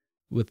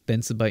with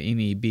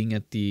Bensebaini being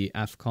at the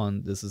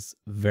AFCON, this is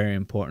very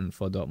important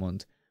for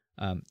Dortmund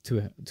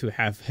to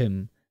have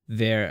him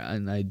there,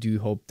 and I do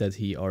hope that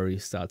he already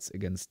starts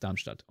against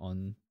Darmstadt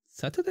on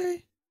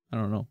Saturday. I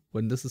don't know,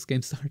 when does this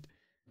game start?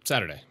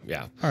 Saturday,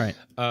 yeah. All right.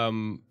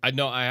 I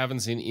know I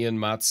haven't seen Ian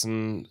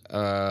Maatsen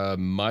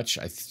much.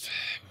 I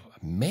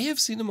may have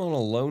seen him on a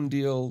loan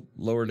deal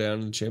lower down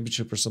in the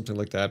championship or something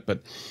like that,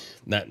 but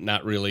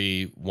not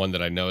really one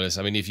that I noticed.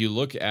 I mean, if you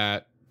look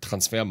at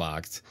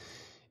Transfermarkt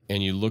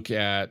and you look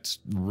at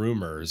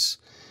rumors,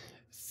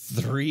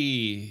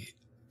 3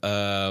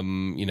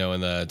 in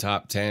the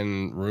top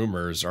 10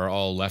 rumors are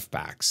all left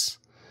backs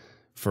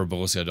for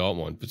Borussia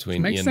Dortmund,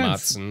 between Ian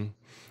Maatsen,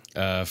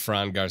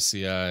 Fran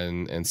Garcia,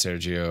 and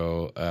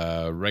Sergio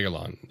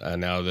Reguilon.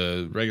 Now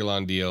the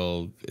Reguilon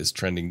deal is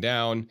trending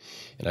down,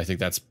 and I think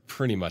that's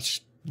pretty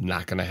much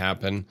not going to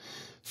happen.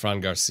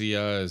 Fran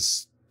Garcia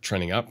is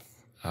trending up,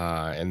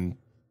 and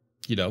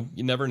you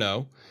never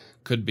know,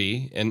 could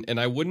be. And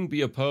I wouldn't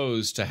be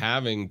opposed to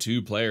having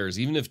 2 players,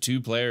 even if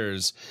 2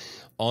 players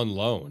on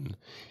loan,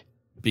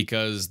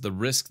 because the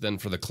risk then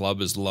for the club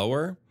is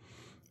lower,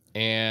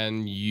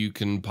 and you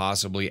can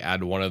possibly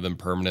add one of them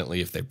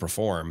permanently if they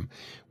perform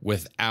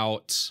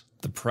without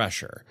the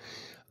pressure.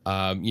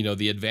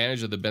 The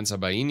advantage of the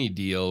Bensebaini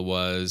deal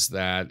was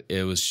that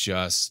it was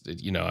just,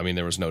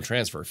 there was no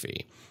transfer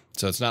fee.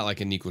 So it's not like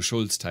a Nico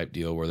Schulz type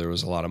deal where there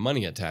was a lot of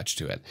money attached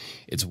to it.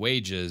 It's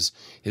wages.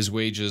 His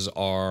wages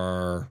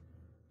are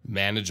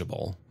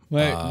manageable.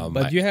 Right,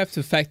 but you have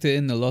to factor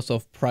in a lot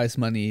of prize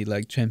money,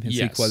 like Champions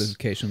League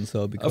qualification,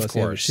 so because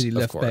you have a shitty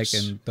left back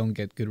and don't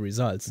get good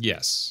results.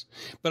 Yes,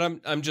 but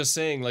I'm just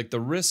saying, like, the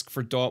risk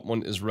for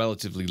Dortmund is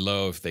relatively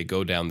low if they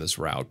go down this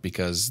route,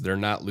 because they're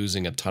not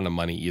losing a ton of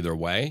money either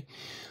way.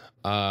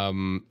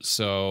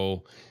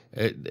 So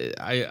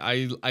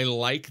I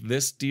like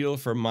this deal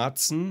for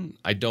Maatsen.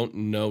 I don't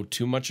know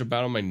too much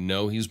about him. I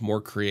know he's more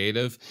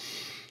creative.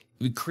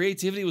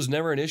 Creativity was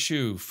never an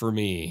issue for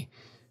me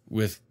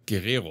with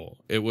Guerreiro.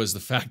 It was the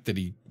fact that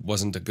he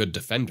wasn't a good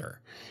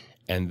defender,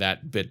 and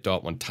that bit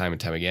Dortmund time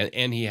and time again,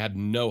 and he had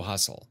no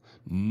hustle,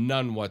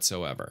 none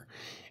whatsoever,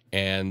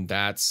 and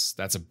that's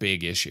a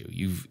big issue.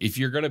 If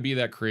you're going to be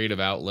that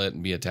creative outlet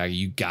and be attacking,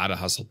 you got to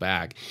hustle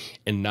back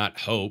and not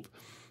hope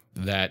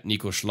that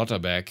Nico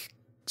Schlotterbeck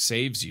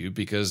saves you,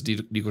 because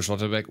Nico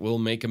Schlotterbeck will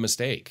make a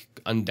mistake,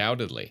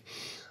 undoubtedly.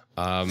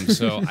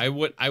 So I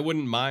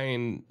wouldn't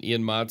mind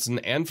Ian Maatsen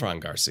and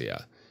Fran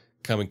Garcia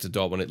coming to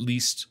Dortmund, at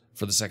least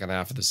for the second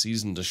half of the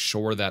season, to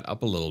shore that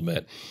up a little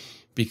bit.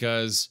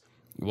 Because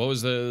what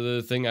was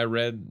the thing I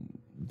read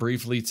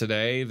briefly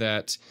today,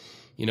 that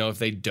if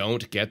they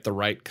don't get the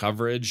right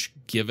coverage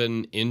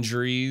given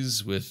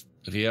injuries with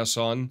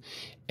Riasson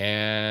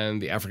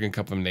and the African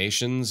Cup of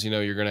Nations,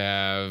 you're going to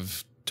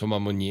have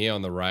Thomas Meunier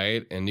on the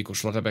right and Nico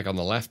Schlotterbeck on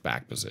the left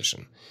back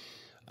position,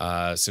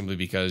 simply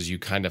because you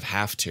kind of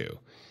have to,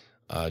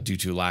 due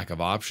to lack of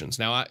options.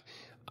 Now,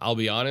 I'll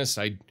be honest,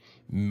 I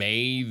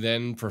may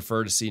then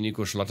prefer to see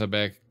Nico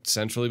Schlotterbeck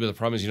centrally, but the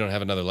problem is you don't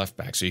have another left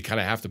back, so you kind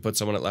of have to put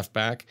someone at left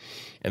back,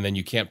 and then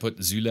you can't put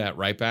Zule at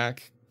right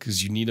back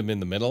because you need him in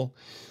the middle.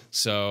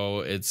 So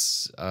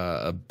it's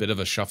a bit of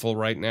a shuffle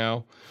right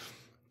now,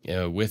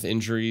 with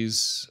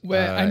injuries.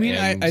 Well,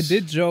 I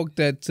did joke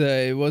that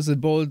it was a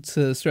bold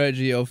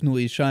strategy of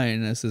Nuri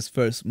Sahin as his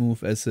first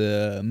move as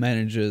a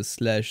manager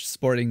 /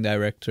 sporting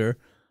director,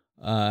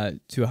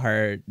 to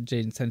hire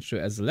Jadon Sancho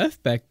as a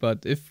left back.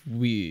 But if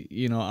we,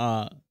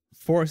 are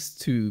forced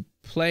to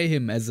play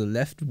him as a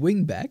left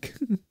wing back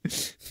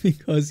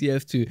because you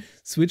have to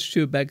switch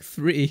to a back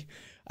 3,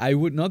 I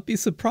would not be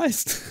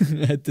surprised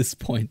at this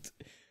point,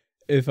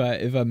 if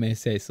I may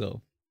say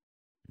so,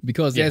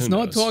 because there's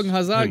no Torgen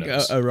Hazard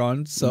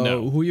around.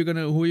 So who you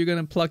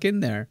gonna plug in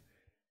there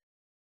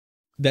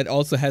that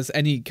also has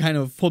any kind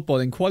of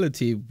footballing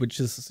quality, which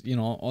is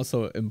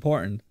also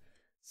important.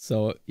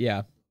 So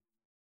yeah.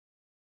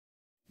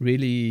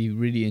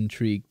 really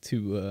intrigued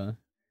to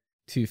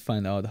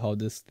find out how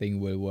this thing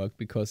will work,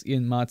 because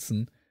Ian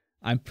Maatsen,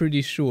 I'm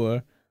pretty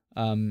sure,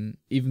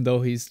 even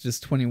though he's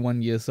just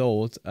 21 years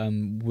old,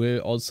 will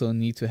also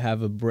need to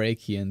have a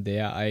break here and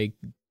there. I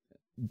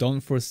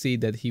don't foresee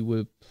that he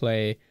will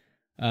play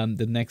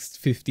the next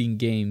 15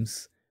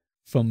 games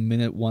from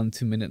minute 1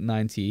 to minute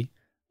 90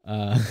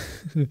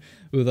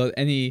 without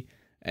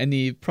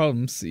any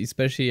problems,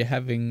 especially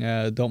having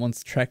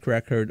Dortmund's track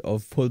record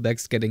of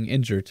fullbacks getting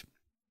injured.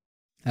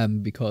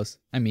 Because,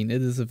 I mean,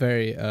 it is a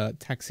very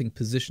taxing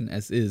position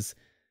as is.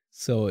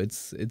 So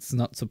it's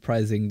not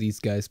surprising these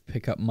guys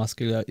pick up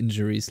muscular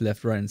injuries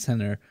left, right, and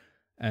center,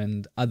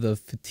 and other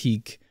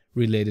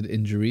fatigue-related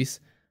injuries.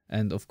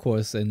 And of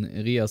course, in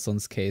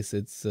Riason's case,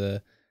 it's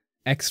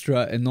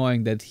extra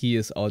annoying that he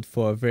is out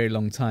for a very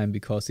long time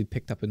because he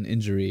picked up an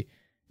injury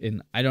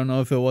in, I don't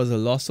know if it was a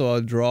loss or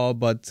a draw,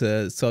 but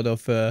sort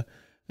of a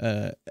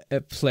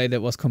play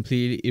that was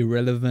completely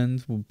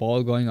irrelevant,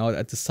 ball going out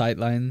at the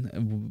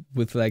sideline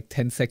with like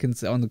 10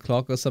 seconds on the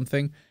clock or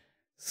something.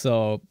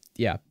 So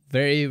yeah,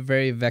 very,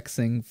 very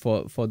vexing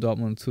for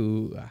Dortmund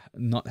to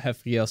not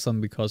have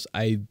Riason, because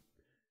I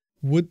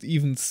would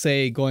even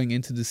say going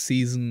into the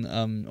season,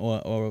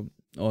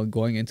 or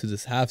going into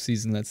this half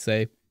season, let's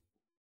say,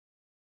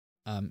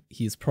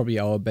 he's probably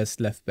our best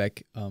left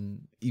back,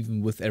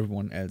 even with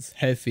everyone else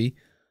healthy.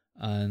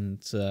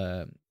 And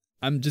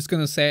I'm just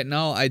gonna say it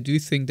now, I do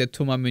think that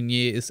Thomas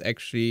Meunier is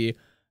actually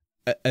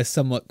a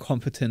somewhat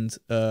competent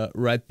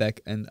right back,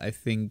 and I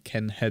think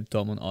can help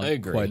Dortmund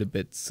out quite a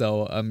bit.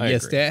 So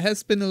yes, agree. There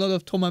has been a lot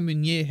of Thomas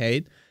Meunier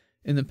hate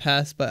in the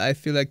past, but I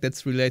feel like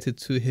that's related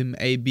to him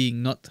A,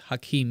 being not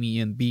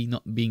Hakimi, and B,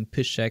 not being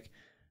Piszczek,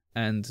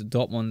 and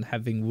Dortmund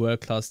having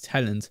world-class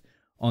talent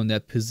on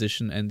that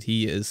position. And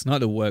he is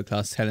not a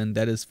world-class talent,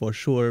 that is for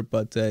sure,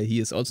 but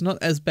he is also not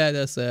as bad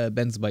as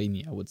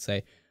Bensebaini, I would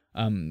say.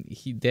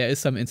 There is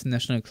some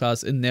international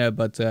class in there,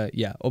 but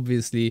yeah,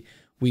 obviously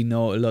we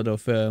know a lot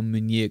of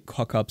Meunier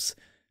cock-ups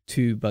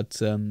too,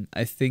 but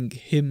I think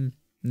him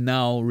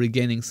now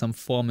regaining some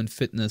form and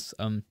fitness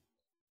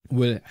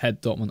will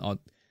help Dortmund out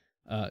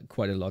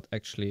quite a lot,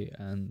 actually.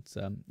 And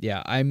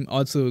yeah, I'm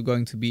also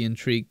going to be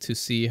intrigued to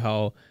see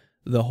how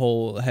the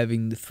whole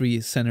having the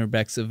 3 center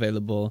backs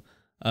available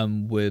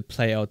will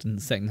play out in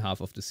the second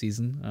half of the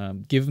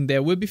season, given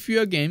there will be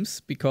fewer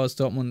games, because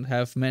Dortmund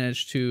have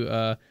managed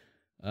to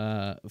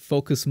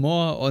focus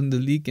more on the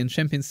league and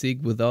Champions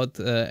League without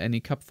any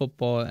cup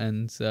football.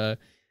 And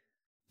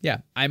yeah,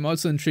 I'm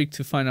also intrigued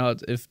to find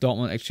out if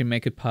Dortmund actually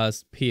make it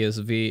past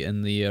PSV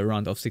in the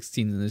round of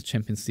 16 in the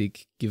Champions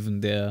League,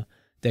 given their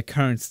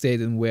current state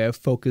and where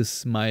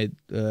focus might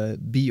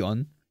be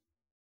on.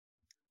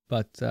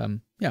 But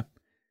yeah,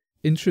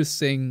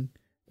 interesting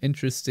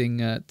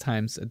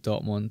times at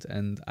Dortmund.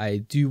 And I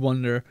do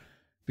wonder,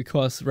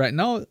 because right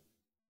now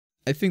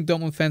I think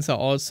Dortmund fans are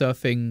all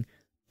surfing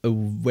a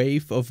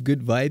wave of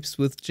good vibes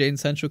with Jadon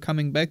Sancho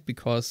coming back,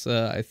 because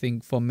I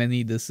think for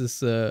many this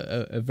is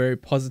a very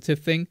positive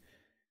thing.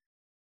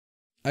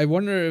 I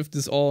wonder if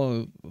this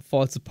all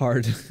falls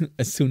apart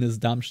as soon as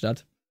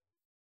Darmstadt,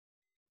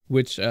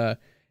 which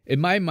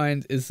in my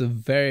mind is a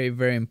very,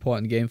 very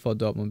important game for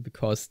Dortmund,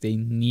 because they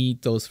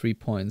need those 3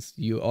 points.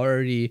 You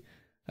already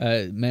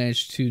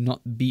managed to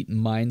not beat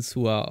Mainz,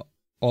 who are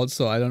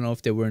also, I don't know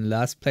if they were in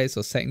last place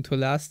or second to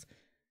last.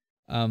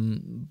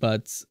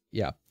 But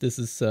yeah, this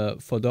is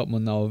for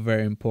Dortmund now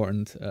very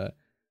important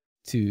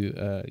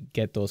to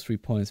get those 3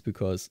 points,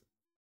 because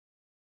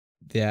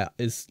there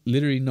is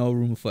literally no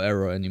room for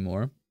error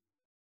anymore.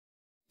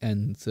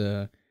 And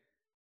the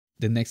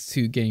next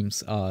 2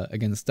 games are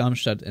against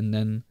Darmstadt and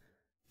then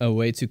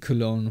away to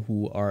Cologne,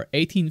 who are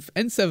 18th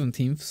and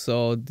 17th.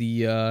 So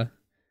the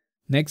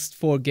next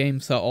 4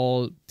 games are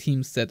all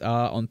teams that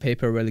are on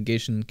paper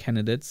relegation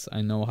candidates.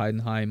 I know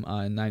Heidenheim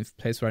are in 9th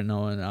place right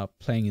now and are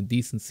playing a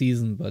decent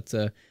season, but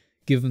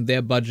given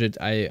their budget,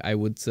 I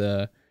would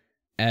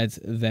add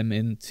them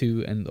in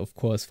too. And of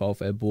course,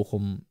 VfL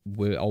Bochum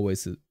will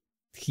always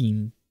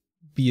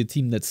be a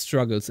team that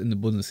struggles in the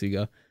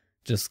Bundesliga,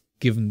 just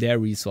given their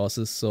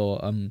resources. So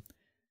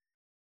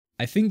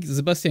I think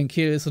Sebastian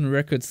Kehl is on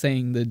record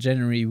saying that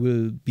January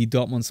will be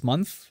Dortmund's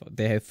month.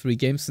 They have 3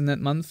 games in that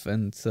month,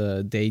 and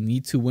they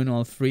need to win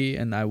all 3.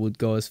 And I would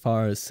go as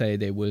far as say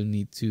they will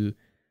need to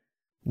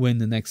win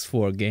the next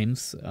 4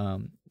 games.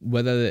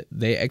 Whether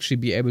they actually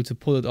be able to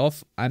pull it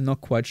off, I'm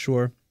not quite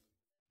sure.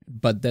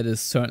 But that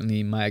is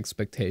certainly my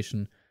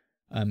expectation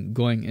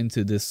going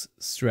into this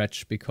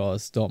stretch,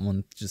 because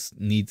Dortmund just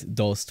need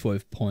those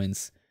 12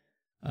 points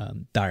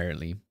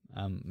direly.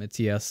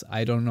 Matthias,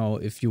 I don't know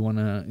if you want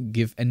to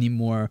give any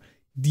more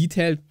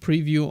detailed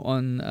preview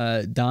on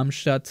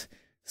Darmstadt,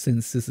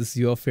 since this is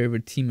your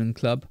favorite team and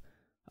club.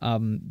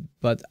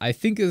 But I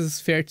think it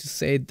is fair to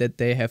say that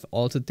they have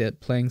altered their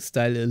playing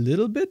style a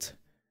little bit.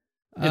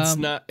 It's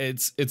not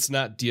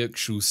Dirk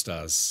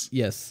Schuster's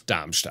yes.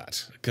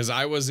 Darmstadt, because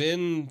I was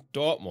in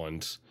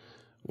Dortmund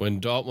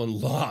when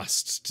Dortmund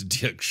lost to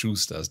Dirk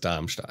Schuster's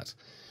Darmstadt.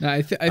 No,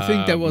 I think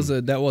that was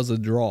a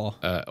draw.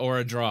 Or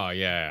a draw,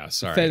 yeah.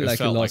 Sorry, Felt it like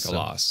felt a like a loss,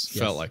 loss.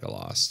 yes. Felt like a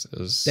loss. It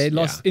was, They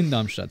lost in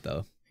Darmstadt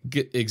though.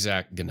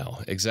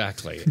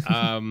 Exactly.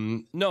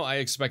 No, I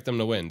expect them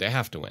to win. They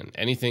have to win.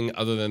 Anything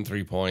other than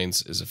 3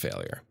 points is a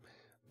failure.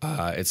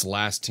 It's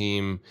last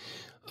team.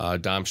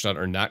 Darmstadt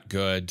are not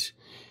good.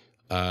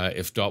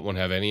 If Dortmund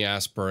have any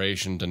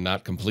aspiration to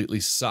not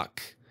completely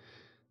suck,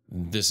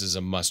 this is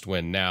a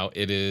must-win. Now,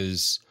 it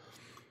is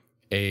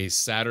a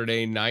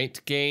Saturday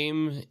night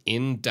game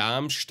in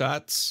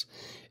Darmstadt.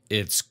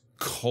 It's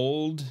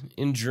cold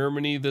in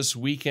Germany this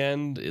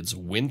weekend. It's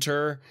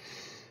winter.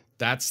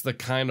 That's the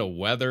kind of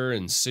weather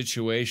and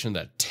situation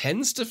that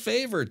tends to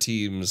favor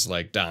teams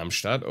like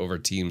Darmstadt over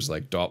teams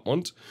like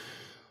Dortmund.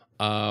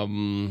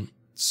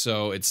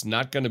 So it's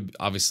not going to,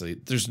 obviously,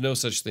 there's no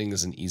such thing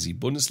as an easy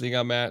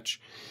Bundesliga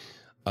match.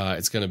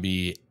 It's going to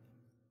be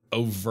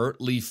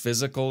overtly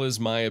physical is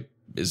my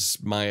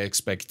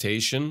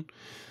expectation.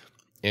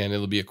 And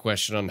it'll be a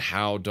question on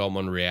how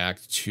Dortmund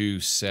react to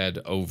said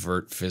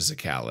overt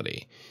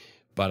physicality.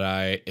 But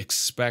I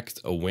expect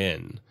a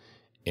win,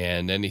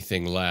 and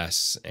anything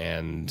less.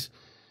 And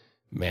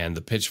man,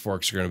 the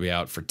pitchforks are going to be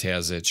out for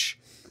Terzic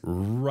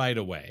right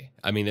away.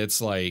 I mean, it's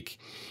like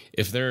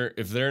if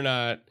they're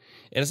not,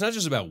 and it's not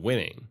just about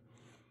winning.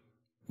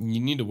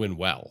 You need to win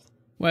well.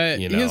 Well,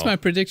 here's my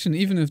prediction.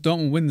 Even if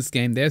Dortmund win this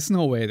game, there's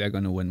no way they're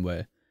going to win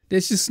well.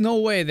 There's just no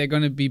way they're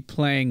going to be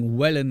playing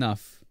well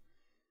enough.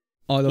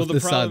 Well, the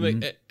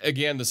problem,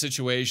 again, the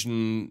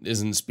situation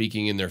isn't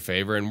speaking in their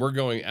favor, and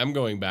I'm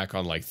going back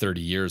on like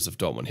 30 years of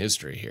Dortmund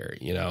history here.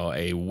 You know,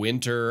 a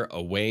winter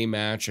away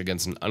match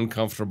against an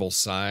uncomfortable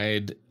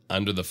side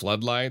under the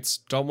floodlights.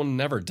 Dortmund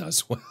never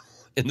does well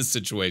in a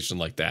situation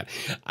like that.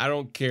 I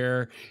don't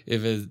care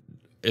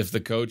if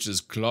the coach is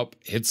Klopp,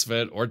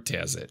 Hitzfeld, or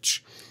Terzic.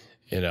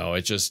 You know,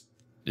 it's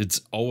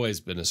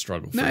always been a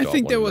struggle for Dortmund. I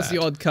think there was the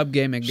odd cup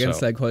game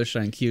against like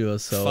Holstein Kiel or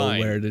so,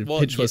 where the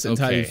pitch was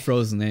entirely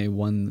frozen. They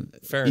won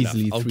fair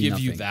easily. Enough. I'll 3-0. give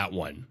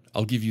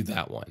you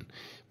that one.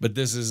 But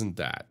this isn't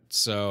that.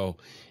 So,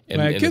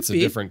 and it's a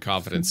different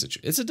confidence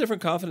situation. It's a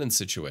different confidence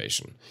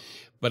situation.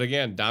 But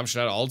again,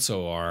 Darmstadt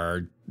also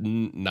are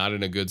not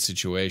in a good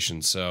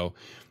situation. So,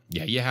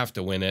 yeah, you have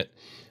to win it.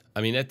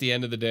 I mean, at the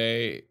end of the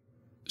day,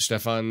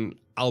 Stefan,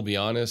 I'll be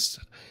honest,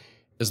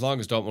 as long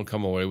as Dortmund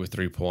come away with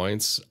 3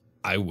 points,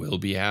 I will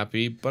be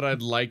happy, but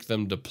I'd like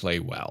them to play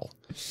well.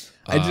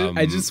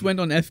 I just went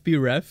on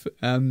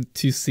FBref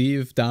to see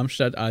if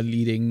Darmstadt are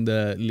leading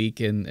the league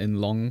in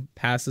long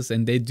passes,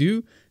 and they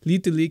do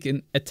lead the league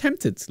in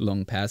attempted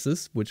long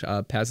passes, which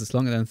are passes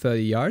longer than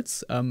 30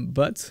 yards.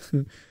 But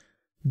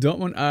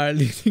Dortmund are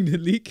leading the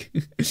league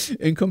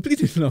in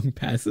completed long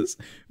passes,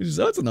 which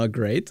is also not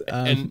great.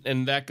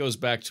 And that goes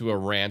back to a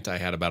rant I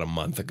had about a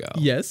month ago.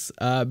 Yes,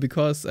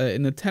 because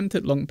in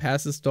attempted long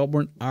passes,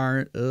 Dortmund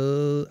are,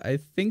 I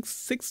think,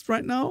 6th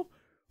right now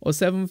or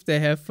 7th. They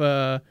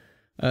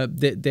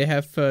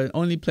have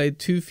only played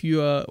 2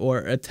 fewer or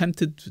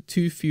attempted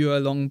 2 fewer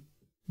long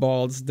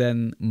balls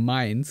than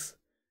Mainz.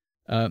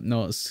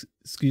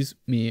 Excuse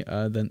me,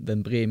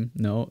 than Bremen.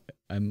 No,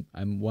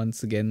 I'm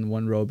once again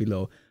 1 row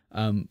below.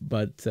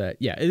 But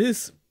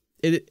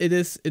it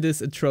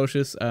is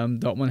atrocious.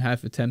 Dortmund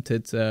have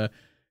attempted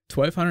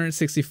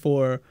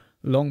 1,264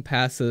 long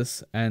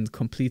passes and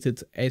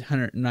completed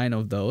 809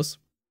 of those,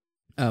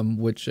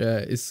 which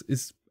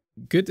is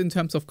good in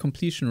terms of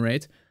completion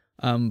rate.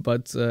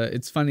 But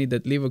it's funny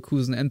that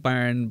Leverkusen and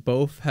Bayern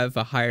both have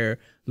a higher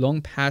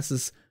long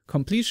passes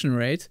completion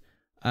rate,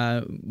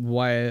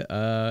 while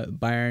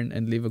Bayern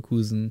and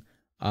Leverkusen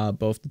are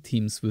both the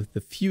teams with the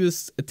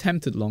fewest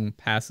attempted long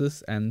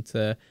passes, and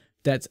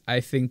that, I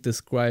think,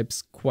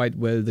 describes quite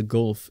well the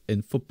gulf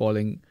in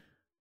footballing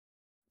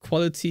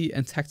quality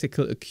and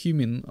tactical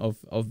acumen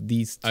of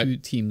these two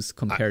teams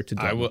compared to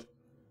Dortmund.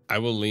 I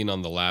will lean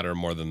on the latter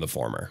more than the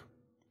former.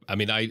 I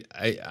mean,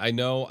 I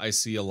know I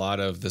see a lot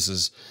of this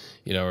is,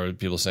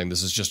 people saying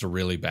this is just a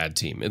really bad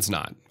team. It's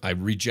not. I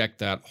reject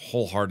that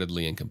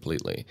wholeheartedly and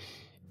completely.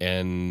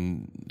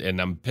 And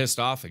I'm pissed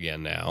off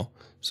again now.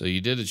 So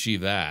you did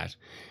achieve that.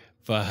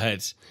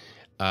 But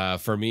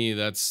for me,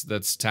 that's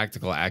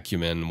tactical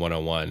acumen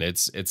 101.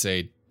 It's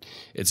a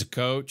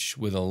coach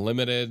with a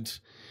limited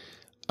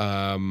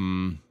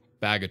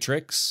bag of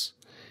tricks,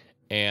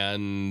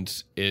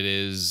 and it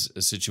is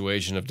a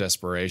situation of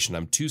desperation.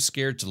 I'm too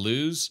scared to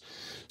lose,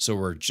 so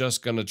we're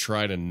just gonna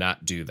try to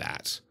not do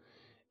that.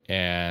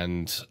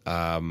 And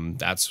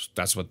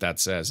that's what that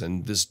says.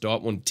 And this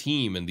Dortmund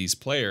team and these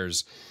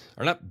players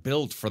are not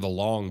built for the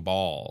long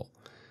ball.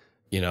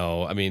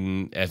 I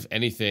mean, if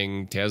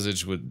anything,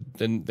 Terzic would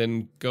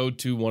then go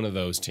to one of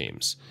those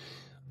teams.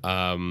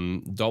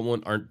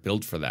 Dortmund aren't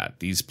built for that.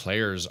 These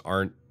players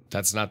aren't.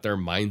 That's not their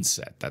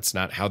mindset. That's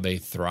not how they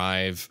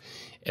thrive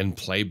and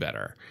play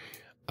better.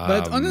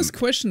 But on this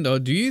question, though,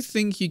 do you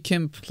think you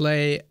can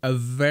play a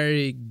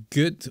very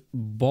good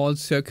ball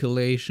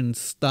circulation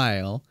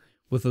style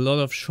with a lot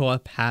of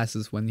short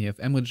passes when you have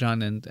Emre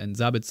Can and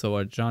Sabitzer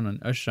or Can and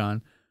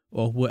Özcan,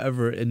 or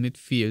whoever in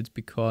midfield,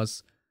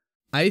 because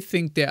I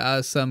think there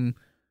are some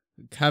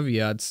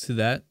caveats to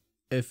that,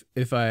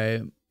 if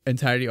I'm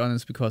entirely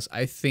honest, because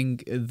I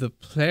think the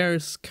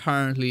players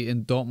currently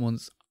in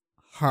Dortmund's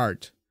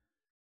heart,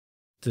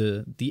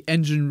 the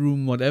engine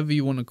room, whatever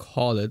you want to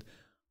call it,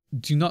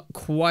 do not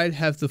quite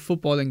have the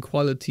footballing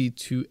quality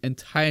to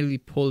entirely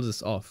pull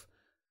this off.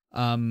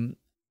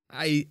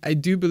 I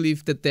do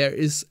believe that there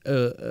is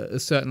a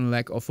certain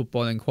lack of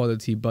footballing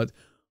quality, but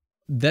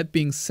that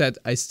being said,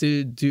 I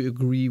still do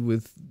agree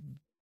with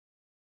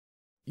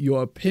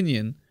your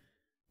opinion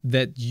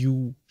that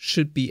you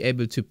should be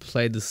able to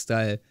play the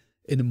style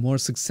in a more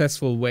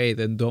successful way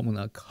than Dortmund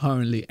are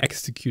currently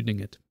executing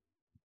it.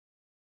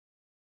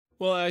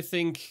 Well, I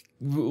think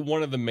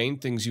one of the main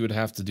things you would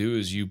have to do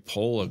is you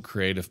pull a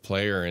creative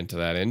player into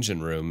that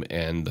engine room,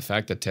 and the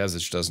fact that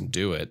Terzic doesn't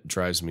do it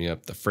drives me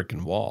up the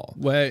freaking wall.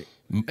 Well,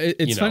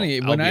 it's funny.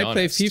 When I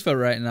play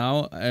FIFA right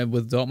now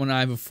with Dortmund,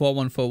 I have a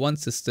 4-1-4-1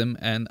 system,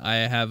 and I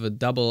have a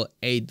double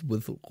 8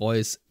 with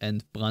Reus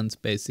and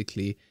Brandt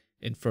basically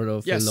in front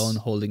of a lone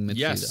holding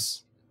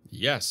midfielder.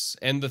 Yes.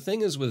 And the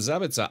thing is with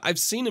Sabitzer, I've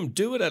seen him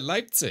do it at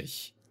Leipzig.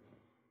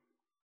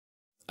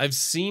 I've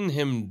seen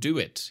him do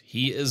it.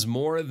 He is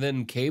more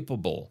than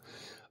capable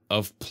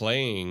of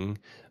playing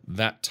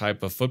that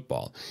type of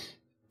football.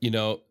 You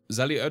know,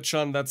 Salih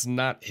Özcan, that's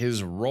not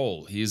his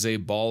role. He is a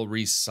ball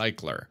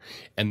recycler,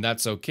 and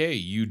that's okay.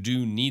 You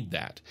do need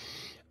that.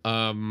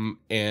 And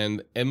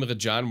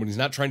Emre Can, when he's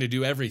not trying to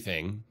do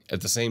everything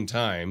at the same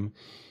time,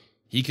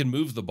 he can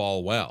move the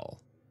ball well,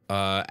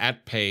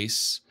 at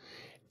pace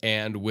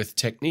and with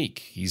technique.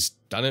 He's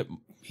done it.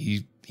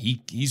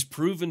 He's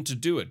proven to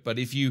do it. But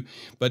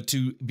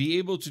to be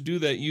able to do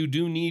that, you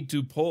do need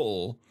to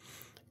pull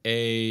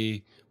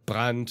a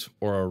Brandt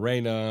or a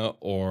Reina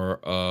or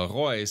a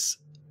Reus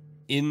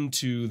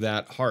into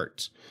that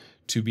heart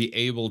to be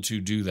able to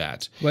do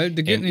that. Well,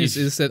 the good news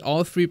is that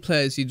all three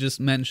players you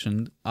just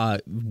mentioned are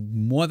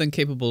more than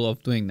capable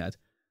of doing that.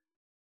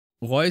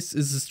 Reus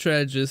is a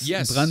strategist.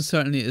 Yes. Brandt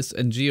certainly is,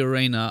 and Gio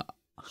Reyna,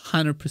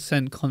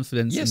 100%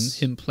 confidence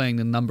in him playing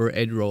the number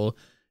 8 role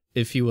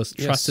if he was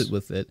trusted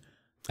with it.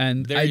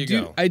 And there you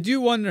go. I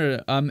do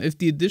wonder if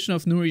the addition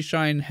of Nuri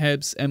Sahin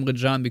helps Emre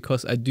Can,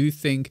 because I do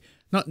think,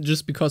 not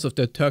just because of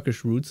their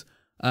Turkish roots,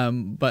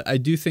 but I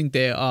do think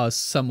they are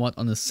somewhat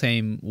on the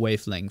same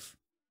wavelength,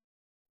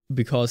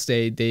 because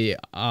they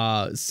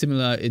are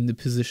similar in the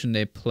position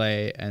they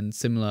play and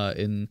similar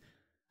in,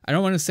 I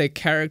don't want to say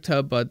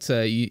character, but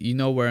you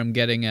know where I'm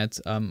getting at.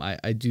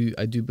 I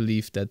do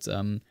believe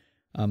that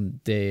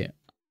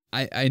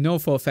I know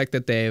for a fact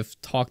that they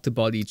have talked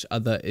about each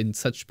other in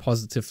such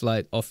positive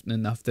light often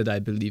enough that I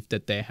believe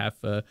that they have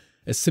a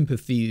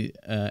sympathy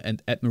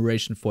and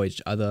admiration for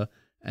each other.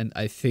 And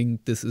I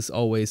think this is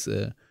always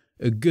a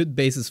good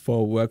basis for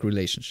a work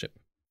relationship.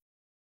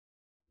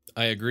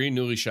 I agree.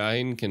 Nuri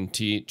Sahin can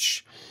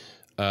teach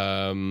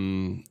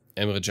Emre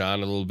Can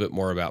a little bit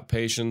more about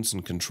patience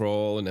and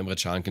control, and Emre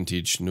Can can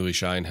teach Nuri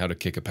Sahin how to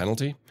kick a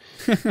penalty.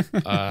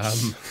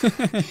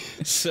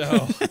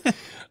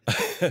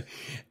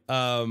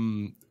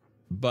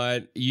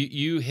 But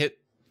you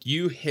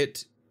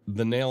hit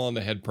the nail on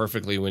the head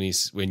perfectly when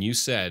you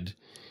said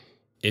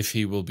if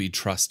he will be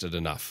trusted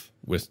enough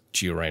with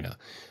Gio Reyna.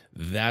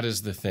 That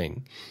is the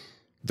thing.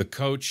 The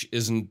coach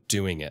isn't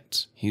doing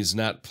it. He's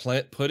not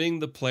putting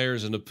the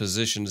players in a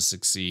position to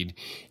succeed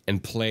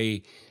and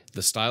play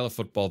the style of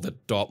football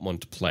that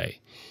Dortmund play.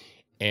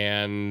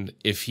 And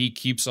if he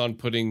keeps on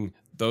putting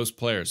those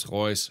players,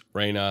 Reus,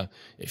 Reyna,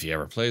 if he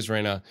ever plays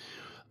Reyna,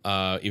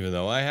 even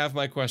though I have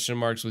my question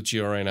marks with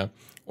Gio Reyna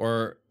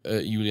or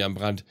Julian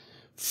Brandt,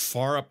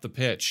 far up the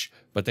pitch,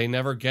 but they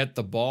never get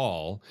the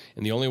ball.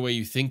 And the only way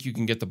you think you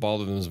can get the ball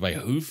to them is by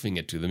hoofing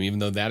it to them, even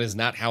though that is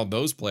not how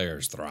those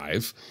players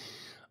thrive.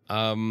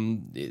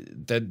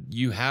 That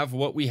you have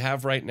what we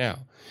have right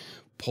now.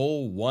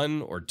 Pull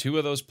one or two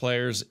of those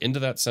players into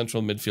that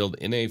central midfield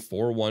in a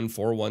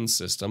 4-1-4-1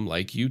 system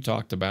like you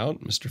talked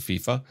about, Mr.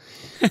 FIFA.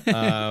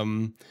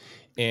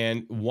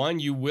 And one,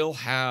 you will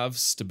have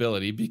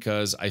stability,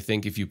 because I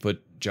think if you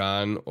put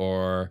Can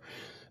or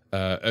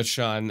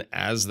Özcan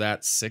as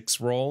that 6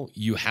 role,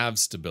 you have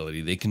stability.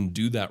 They can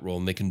do that role,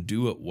 and they can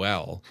do it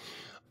well.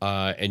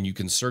 And you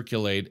can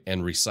circulate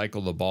and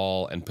recycle the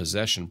ball and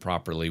possession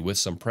properly with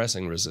some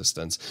pressing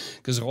resistance.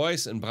 Because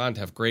Reus and Brandt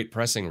have great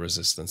pressing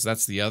resistance.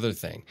 That's the other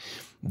thing.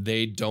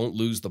 They don't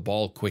lose the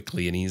ball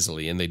quickly and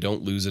easily, and they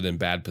don't lose it in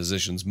bad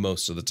positions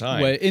most of the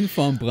time. Well,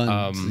 inform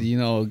Brandt,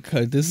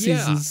 this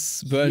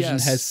season's version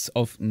has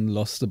often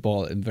lost the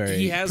ball in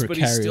very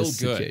precarious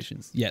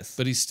situations. Yes.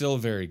 But he's still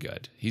very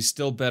good. He's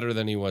still better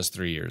than he was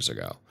 3 years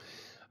ago.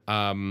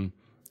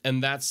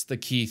 And that's the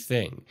key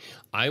thing.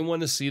 I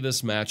want to see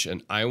this match,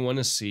 and I want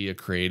to see a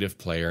creative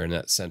player in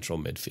that central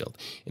midfield.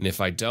 And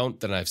if I don't,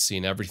 then I've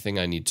seen everything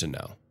I need to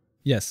know.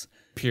 Yes.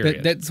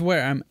 Period. That's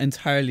where I'm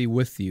entirely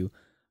with you.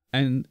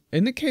 And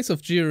in the case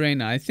of Gio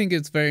Reyna, I think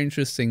it's very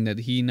interesting that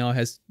he now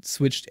has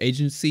switched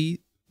agency,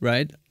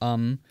 right?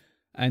 And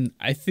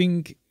I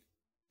think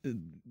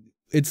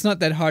it's not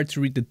that hard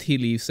to read the tea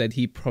leaves that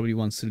he probably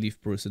wants to leave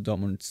Borussia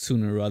Dortmund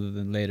sooner rather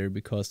than later,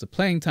 because the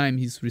playing time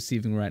he's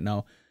receiving right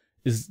now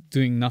is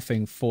doing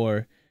nothing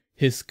for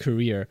his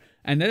career.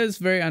 And that is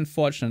very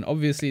unfortunate.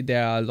 Obviously,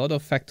 there are a lot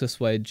of factors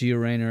why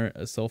Gio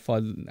Reyna so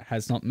far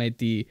has not made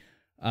the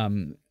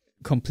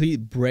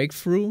complete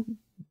breakthrough.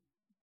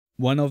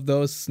 One of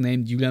those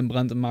named Julian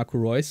Brandt and Marco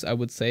Reus, I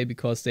would say,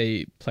 because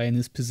they play in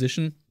his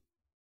position.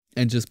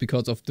 And just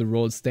because of the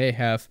roles they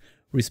have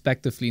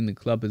respectively in the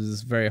club, it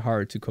is very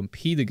hard to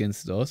compete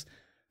against those.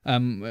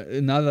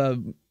 Another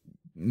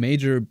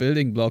major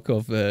building block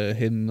of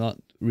him not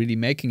really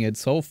making it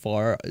so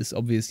far is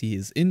obviously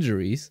his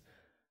injuries.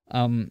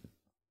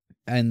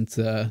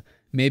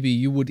 Maybe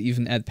you would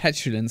even add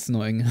petulance,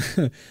 knowing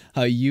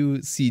how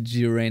you see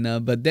Gio Reyna.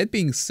 But that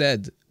being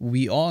said,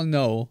 we all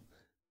know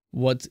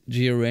what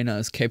Gio Reyna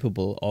is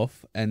capable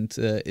of, and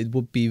it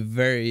would be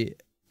very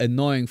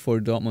annoying for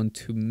Dortmund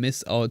to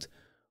miss out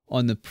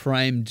on a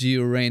prime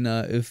Gio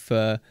Reyna if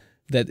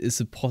that is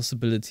a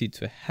possibility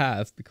to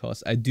have,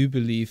 because I do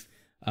believe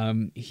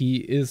he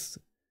is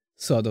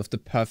sort of the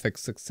perfect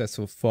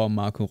successor for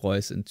Marco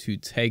Reus and to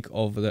take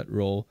over that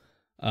role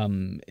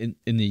in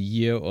a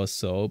year or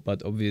so.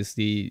 But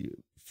obviously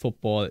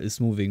football is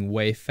moving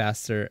way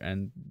faster,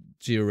 and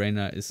Gio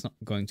Reyna is not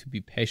going to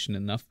be patient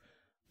enough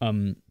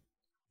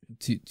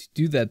to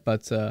do that.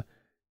 But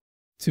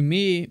to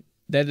me,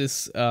 that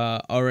is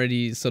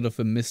already sort of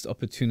a missed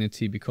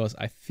opportunity, because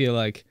I feel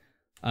like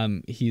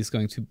he's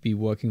going to be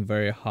working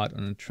very hard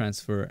on a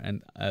transfer,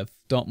 and if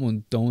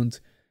Dortmund don't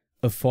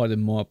afford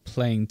him more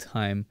playing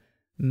time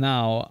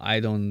now, I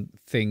don't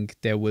think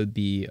there will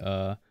be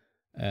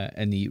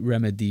any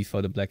remedy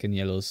for the Black and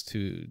Yellows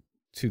to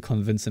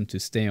convince him to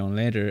stay on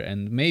later.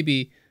 And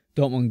maybe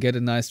Dortmund get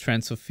a nice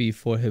transfer fee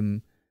for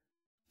him,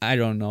 I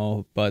don't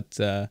know, but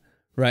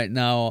right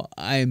now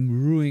I'm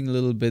ruining a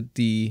little bit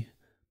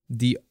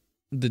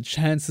the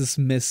chances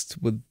missed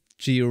with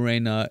Gio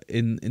Reyna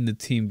in the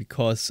team,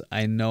 because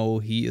I know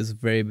he is a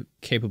very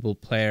capable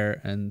player,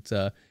 and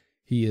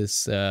he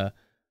is a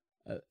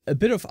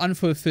bit of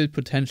unfulfilled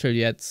potential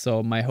yet.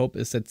 So my hope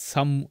is that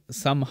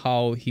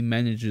somehow he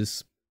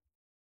manages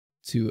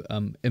to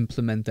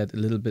implement that a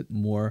little bit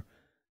more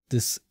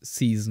this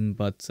season.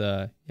 But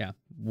I'll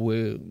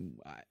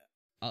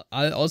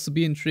also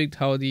be intrigued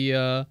how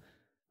the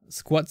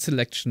squad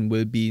selection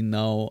will be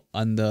now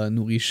under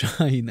Nuri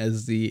Sahin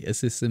as the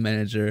assistant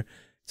manager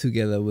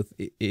together with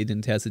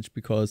Edin Terzic,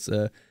 because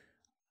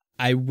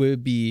I will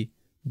be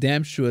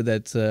damn sure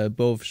that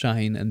both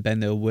Sahin and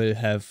Bender will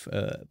have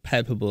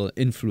palpable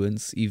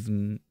influence,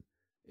 even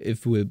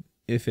if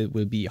it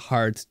will be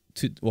hard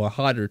to or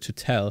harder to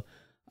tell.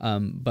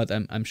 But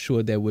I'm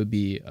sure there will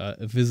be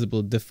a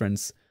visible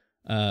difference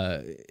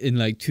in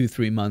like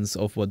 2-3 months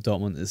of what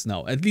Dortmund is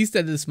now. At least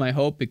that is my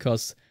hope,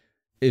 because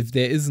if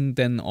there isn't,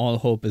 then all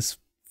hope is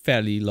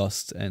fairly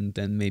lost, and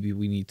then maybe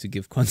we need to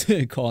give Conte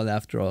a call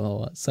after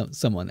all, or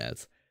someone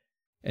else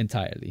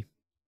entirely.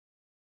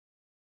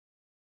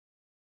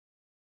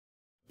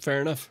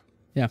 Fair enough.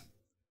 Yeah.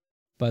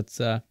 But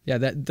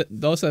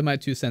those are my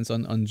 2 cents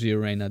on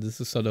Gio Reyna.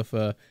 This is sort of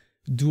a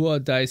do or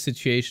die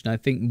situation, I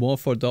think, more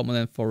for Dortmund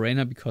than for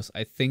Reyna, because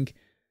I think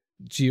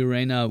Gio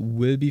Reyna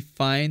will be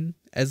fine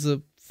as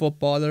a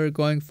footballer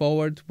going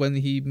forward when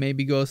he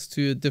maybe goes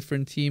to a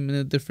different team in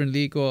a different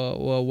league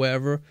or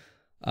wherever.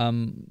 I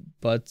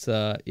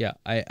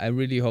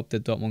really hope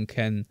that Dortmund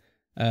can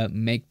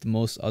make the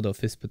most out of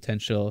his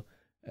potential,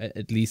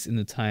 at least in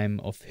the time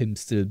of him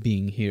still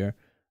being here.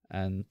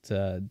 And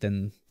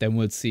then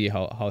we'll see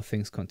how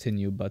things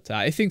continue. But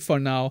I think for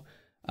now,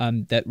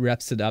 that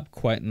wraps it up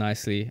quite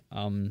nicely.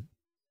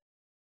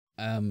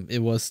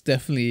 It was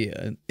definitely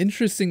an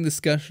interesting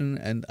discussion,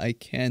 and I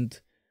can't...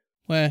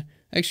 Well,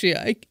 actually,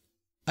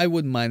 I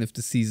wouldn't mind if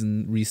the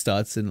season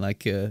restarts in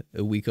like a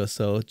week or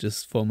so,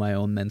 just for my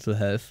own mental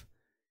health,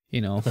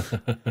 you know.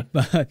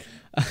 But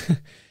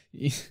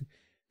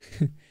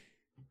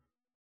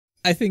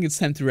I think it's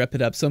time to wrap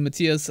it up. So,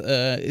 Matthias,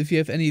 if you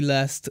have any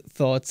last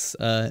thoughts,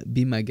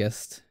 be my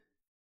guest.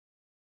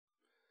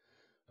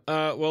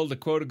 Well, to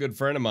quote a good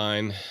friend of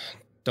mine,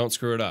 don't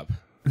screw it up.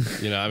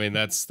 I mean,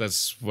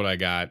 that's what I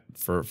got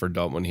for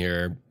Dortmund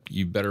here.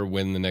 You better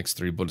win the next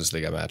 3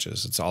 Bundesliga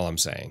matches. That's all I'm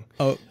saying.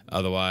 Oh,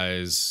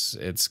 otherwise,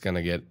 it's going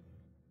to get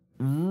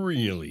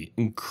really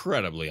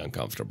incredibly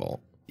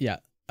uncomfortable. Yeah.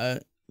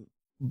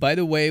 By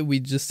the way,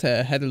 we just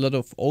had a lot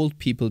of old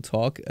people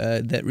talk.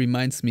 That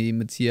reminds me,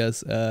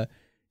 Matthias,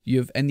 you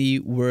have any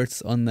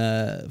words on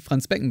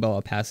Franz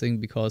Beckenbauer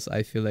passing? Because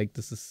I feel like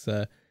this is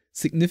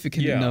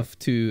significant enough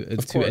to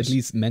at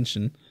least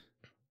mention.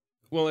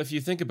 Well, if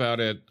you think about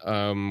it,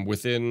 I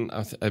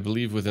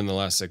believe within the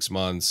last 6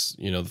 months,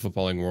 the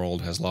footballing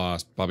world has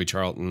lost Bobby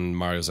Charlton,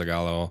 Mario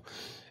Zagallo,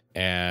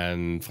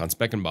 and Franz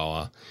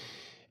Beckenbauer.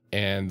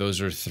 And those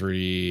are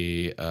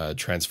 3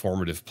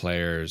 transformative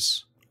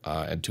players,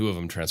 and 2 of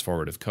them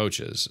transformative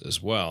coaches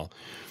as well.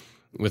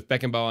 With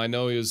Beckenbauer, I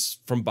know he was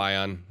from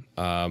Bayern,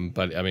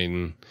 but I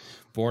mean,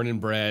 born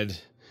and bred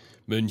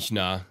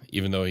Münchner,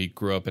 even though he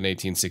grew up an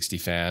 1860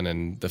 fan,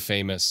 and the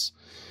famous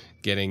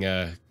getting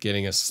a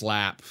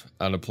slap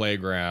on a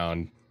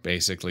playground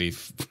basically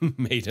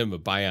made him a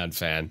Bayern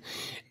fan,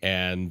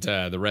 and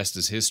the rest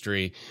is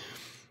history.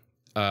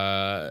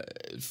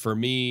 For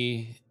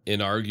me,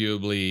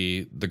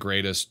 inarguably the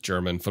greatest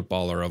German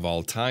footballer of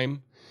all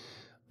time,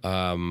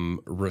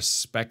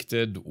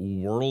 respected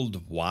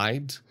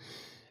worldwide.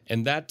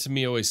 And that to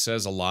me always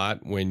says a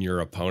lot when your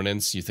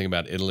opponents, you think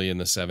about Italy in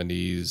the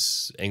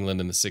 70s,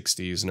 England in the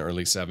 60s and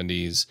early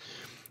 70s,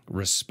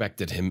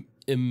 respected him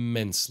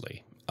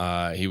immensely.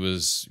 He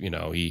was,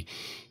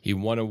 he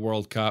won a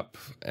World Cup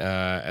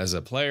as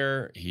a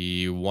player.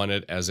 He won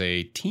it as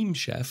a team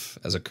chef,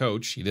 as a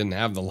coach. He didn't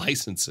have the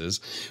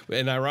licenses.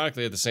 And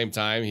ironically, at the same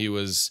time, he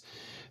was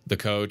the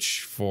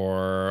coach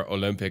for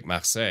Olympique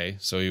Marseille.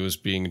 So he was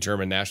being a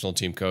German national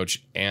team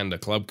coach and a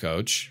club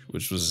coach,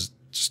 which was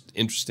just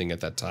interesting at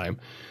that time.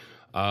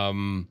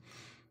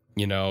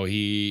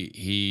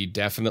 He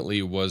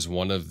definitely was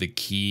one of the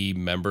key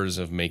members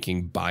of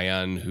making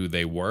Bayern who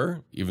they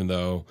were, even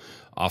though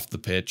off the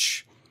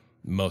pitch,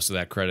 most of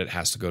that credit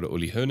has to go to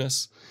Uli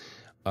Hoeneß.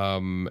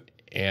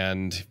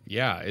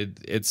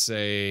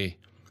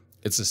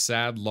 It's a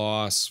sad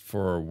loss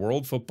for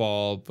world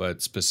football,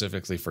 but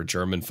specifically for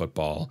German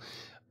football,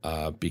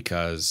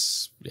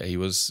 because he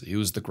was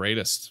the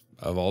greatest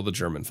of all the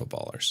German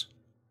footballers.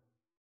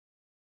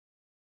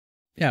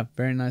 Yeah,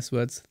 very nice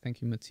words.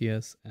 Thank you,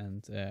 Matthias,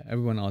 and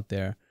everyone out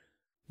there.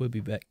 We'll be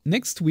back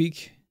next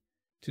week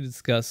to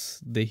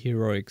discuss the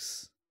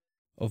heroics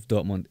of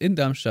Dortmund in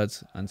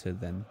Darmstadt. Until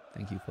then,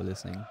 thank you for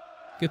listening.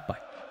 Goodbye.